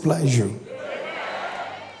multiply you.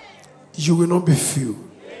 You will not be few.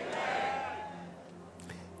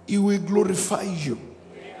 He will glorify you.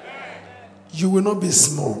 You will not be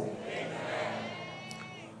small.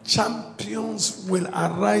 Champions will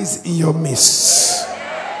arise in your midst.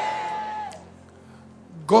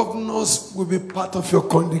 Governors will be part of your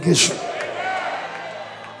congregation.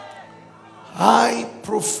 High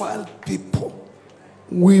profile people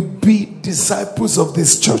will be disciples of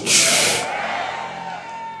this church.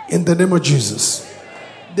 In the name of Jesus.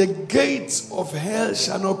 The gates of hell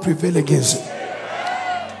shall not prevail against you.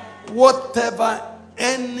 Whatever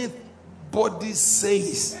anybody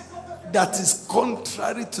says that is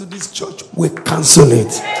contrary to this church, we cancel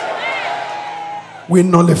it. We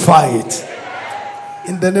nullify it.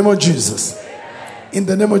 In the name of Jesus. In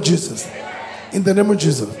the name of Jesus. In the name of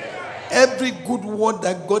Jesus. Every good word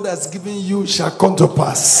that God has given you shall come to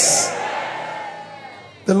pass.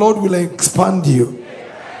 The Lord will expand you,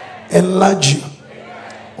 enlarge you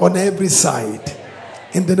on every side.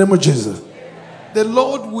 In the name of Jesus. The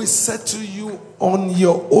Lord will settle you on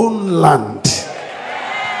your own land,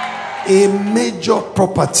 a major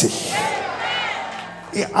property,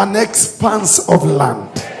 an expanse of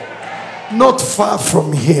land, not far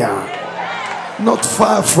from here, not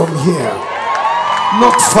far from here,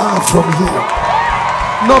 not far from here,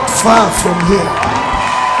 not far from here,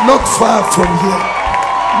 not far from here,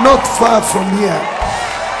 not far from here,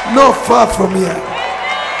 not far from here.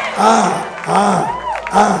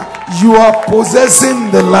 You are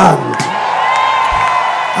possessing the land.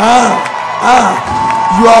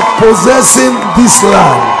 You are possessing this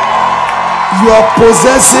land. You are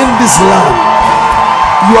possessing this land.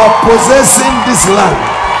 You are possessing this land.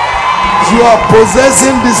 You are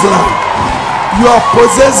possessing this land. You are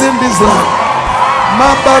possessing this land.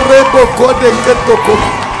 Mabarebo kode ketoko.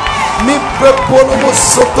 Mi prepolomo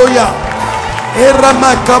sotoya.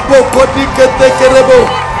 Eramakabo kodi ketekerebo.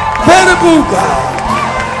 Verebuga.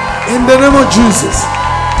 In the name of Jesus.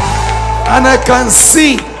 And I can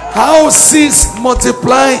see houses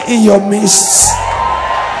multiply in your midst.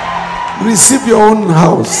 Receive your own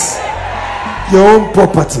house, your own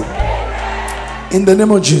property. In the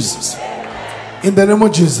name of Jesus. In the name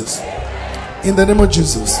of Jesus. In the name of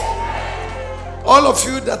Jesus. All of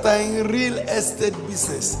you that are in real estate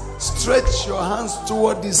business, stretch your hands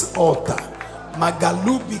toward this altar.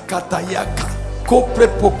 Magalubi katayaka, kopre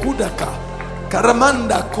pokudaka,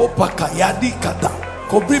 karamanda kopaka yadikata,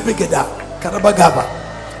 kobribegeda, karabagaba.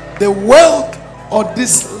 The wealth of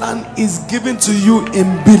this land is given to you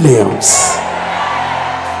in billions.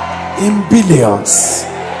 In billions.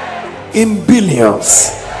 In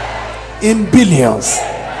billions. In billions.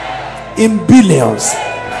 In billions.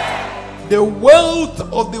 The wealth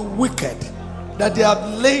of the wicked that they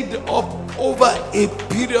have laid up over a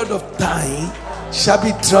period of time shall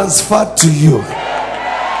be transferred to you.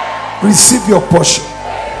 Receive your portion.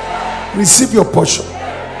 Receive your portion.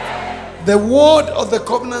 The word of the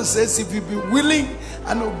covenant says, if you be willing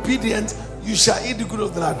and obedient, you shall eat the good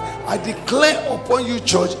of the land. I declare upon you,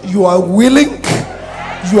 church, you are willing,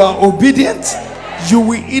 you are obedient, you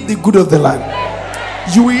will eat the good of the land.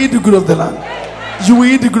 You will eat the good of the land. You will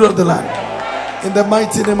eat the good of the land. In the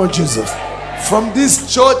mighty name of Jesus. From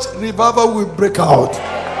this church, revival will break out.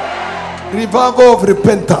 Revival of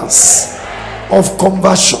repentance, of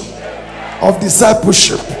conversion, of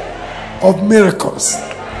discipleship, of miracles,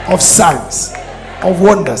 of signs, of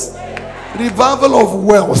wonders, revival of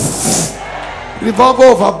wealth, revival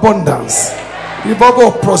of abundance, revival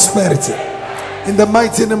of prosperity, in the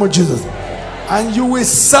mighty name of Jesus. And you will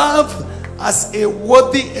serve as a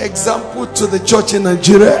worthy example to the church in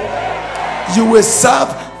Nigeria. You will serve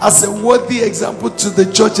as a worthy example to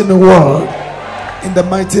the church in the world, in the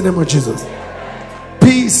mighty name of Jesus.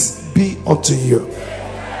 Peace be unto you.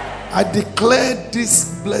 I declare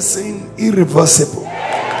this blessing irreversible.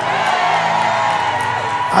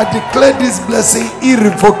 I declare this blessing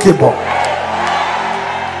irrevocable.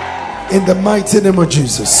 In the mighty name of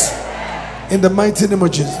Jesus. In the mighty name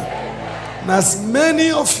of Jesus. And as many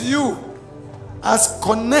of you as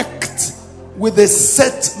connect with a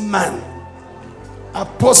set man,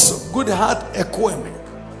 apostle, good heart, Ekweme,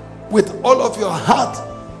 with all of your heart,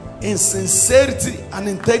 in sincerity and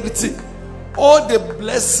integrity, all the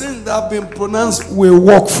blessings that have been pronounced will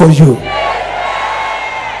work for you.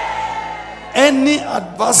 Any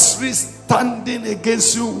adversary standing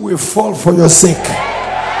against you will fall for your sake.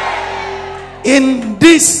 In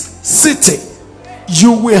this city,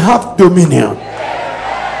 you will have dominion.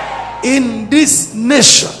 In this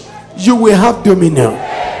nation, you will have dominion.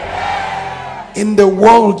 In the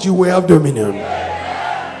world, you will have dominion.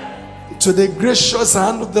 To the gracious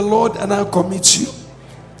hand of the Lord, and I commit you.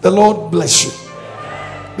 The Lord bless you.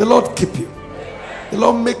 The Lord keep you. The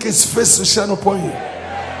Lord make his face to shine upon you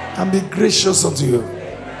and be gracious unto you.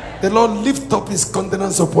 The Lord lift up his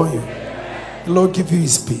countenance upon you. The Lord give you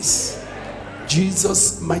his peace.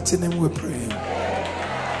 Jesus' mighty name we pray.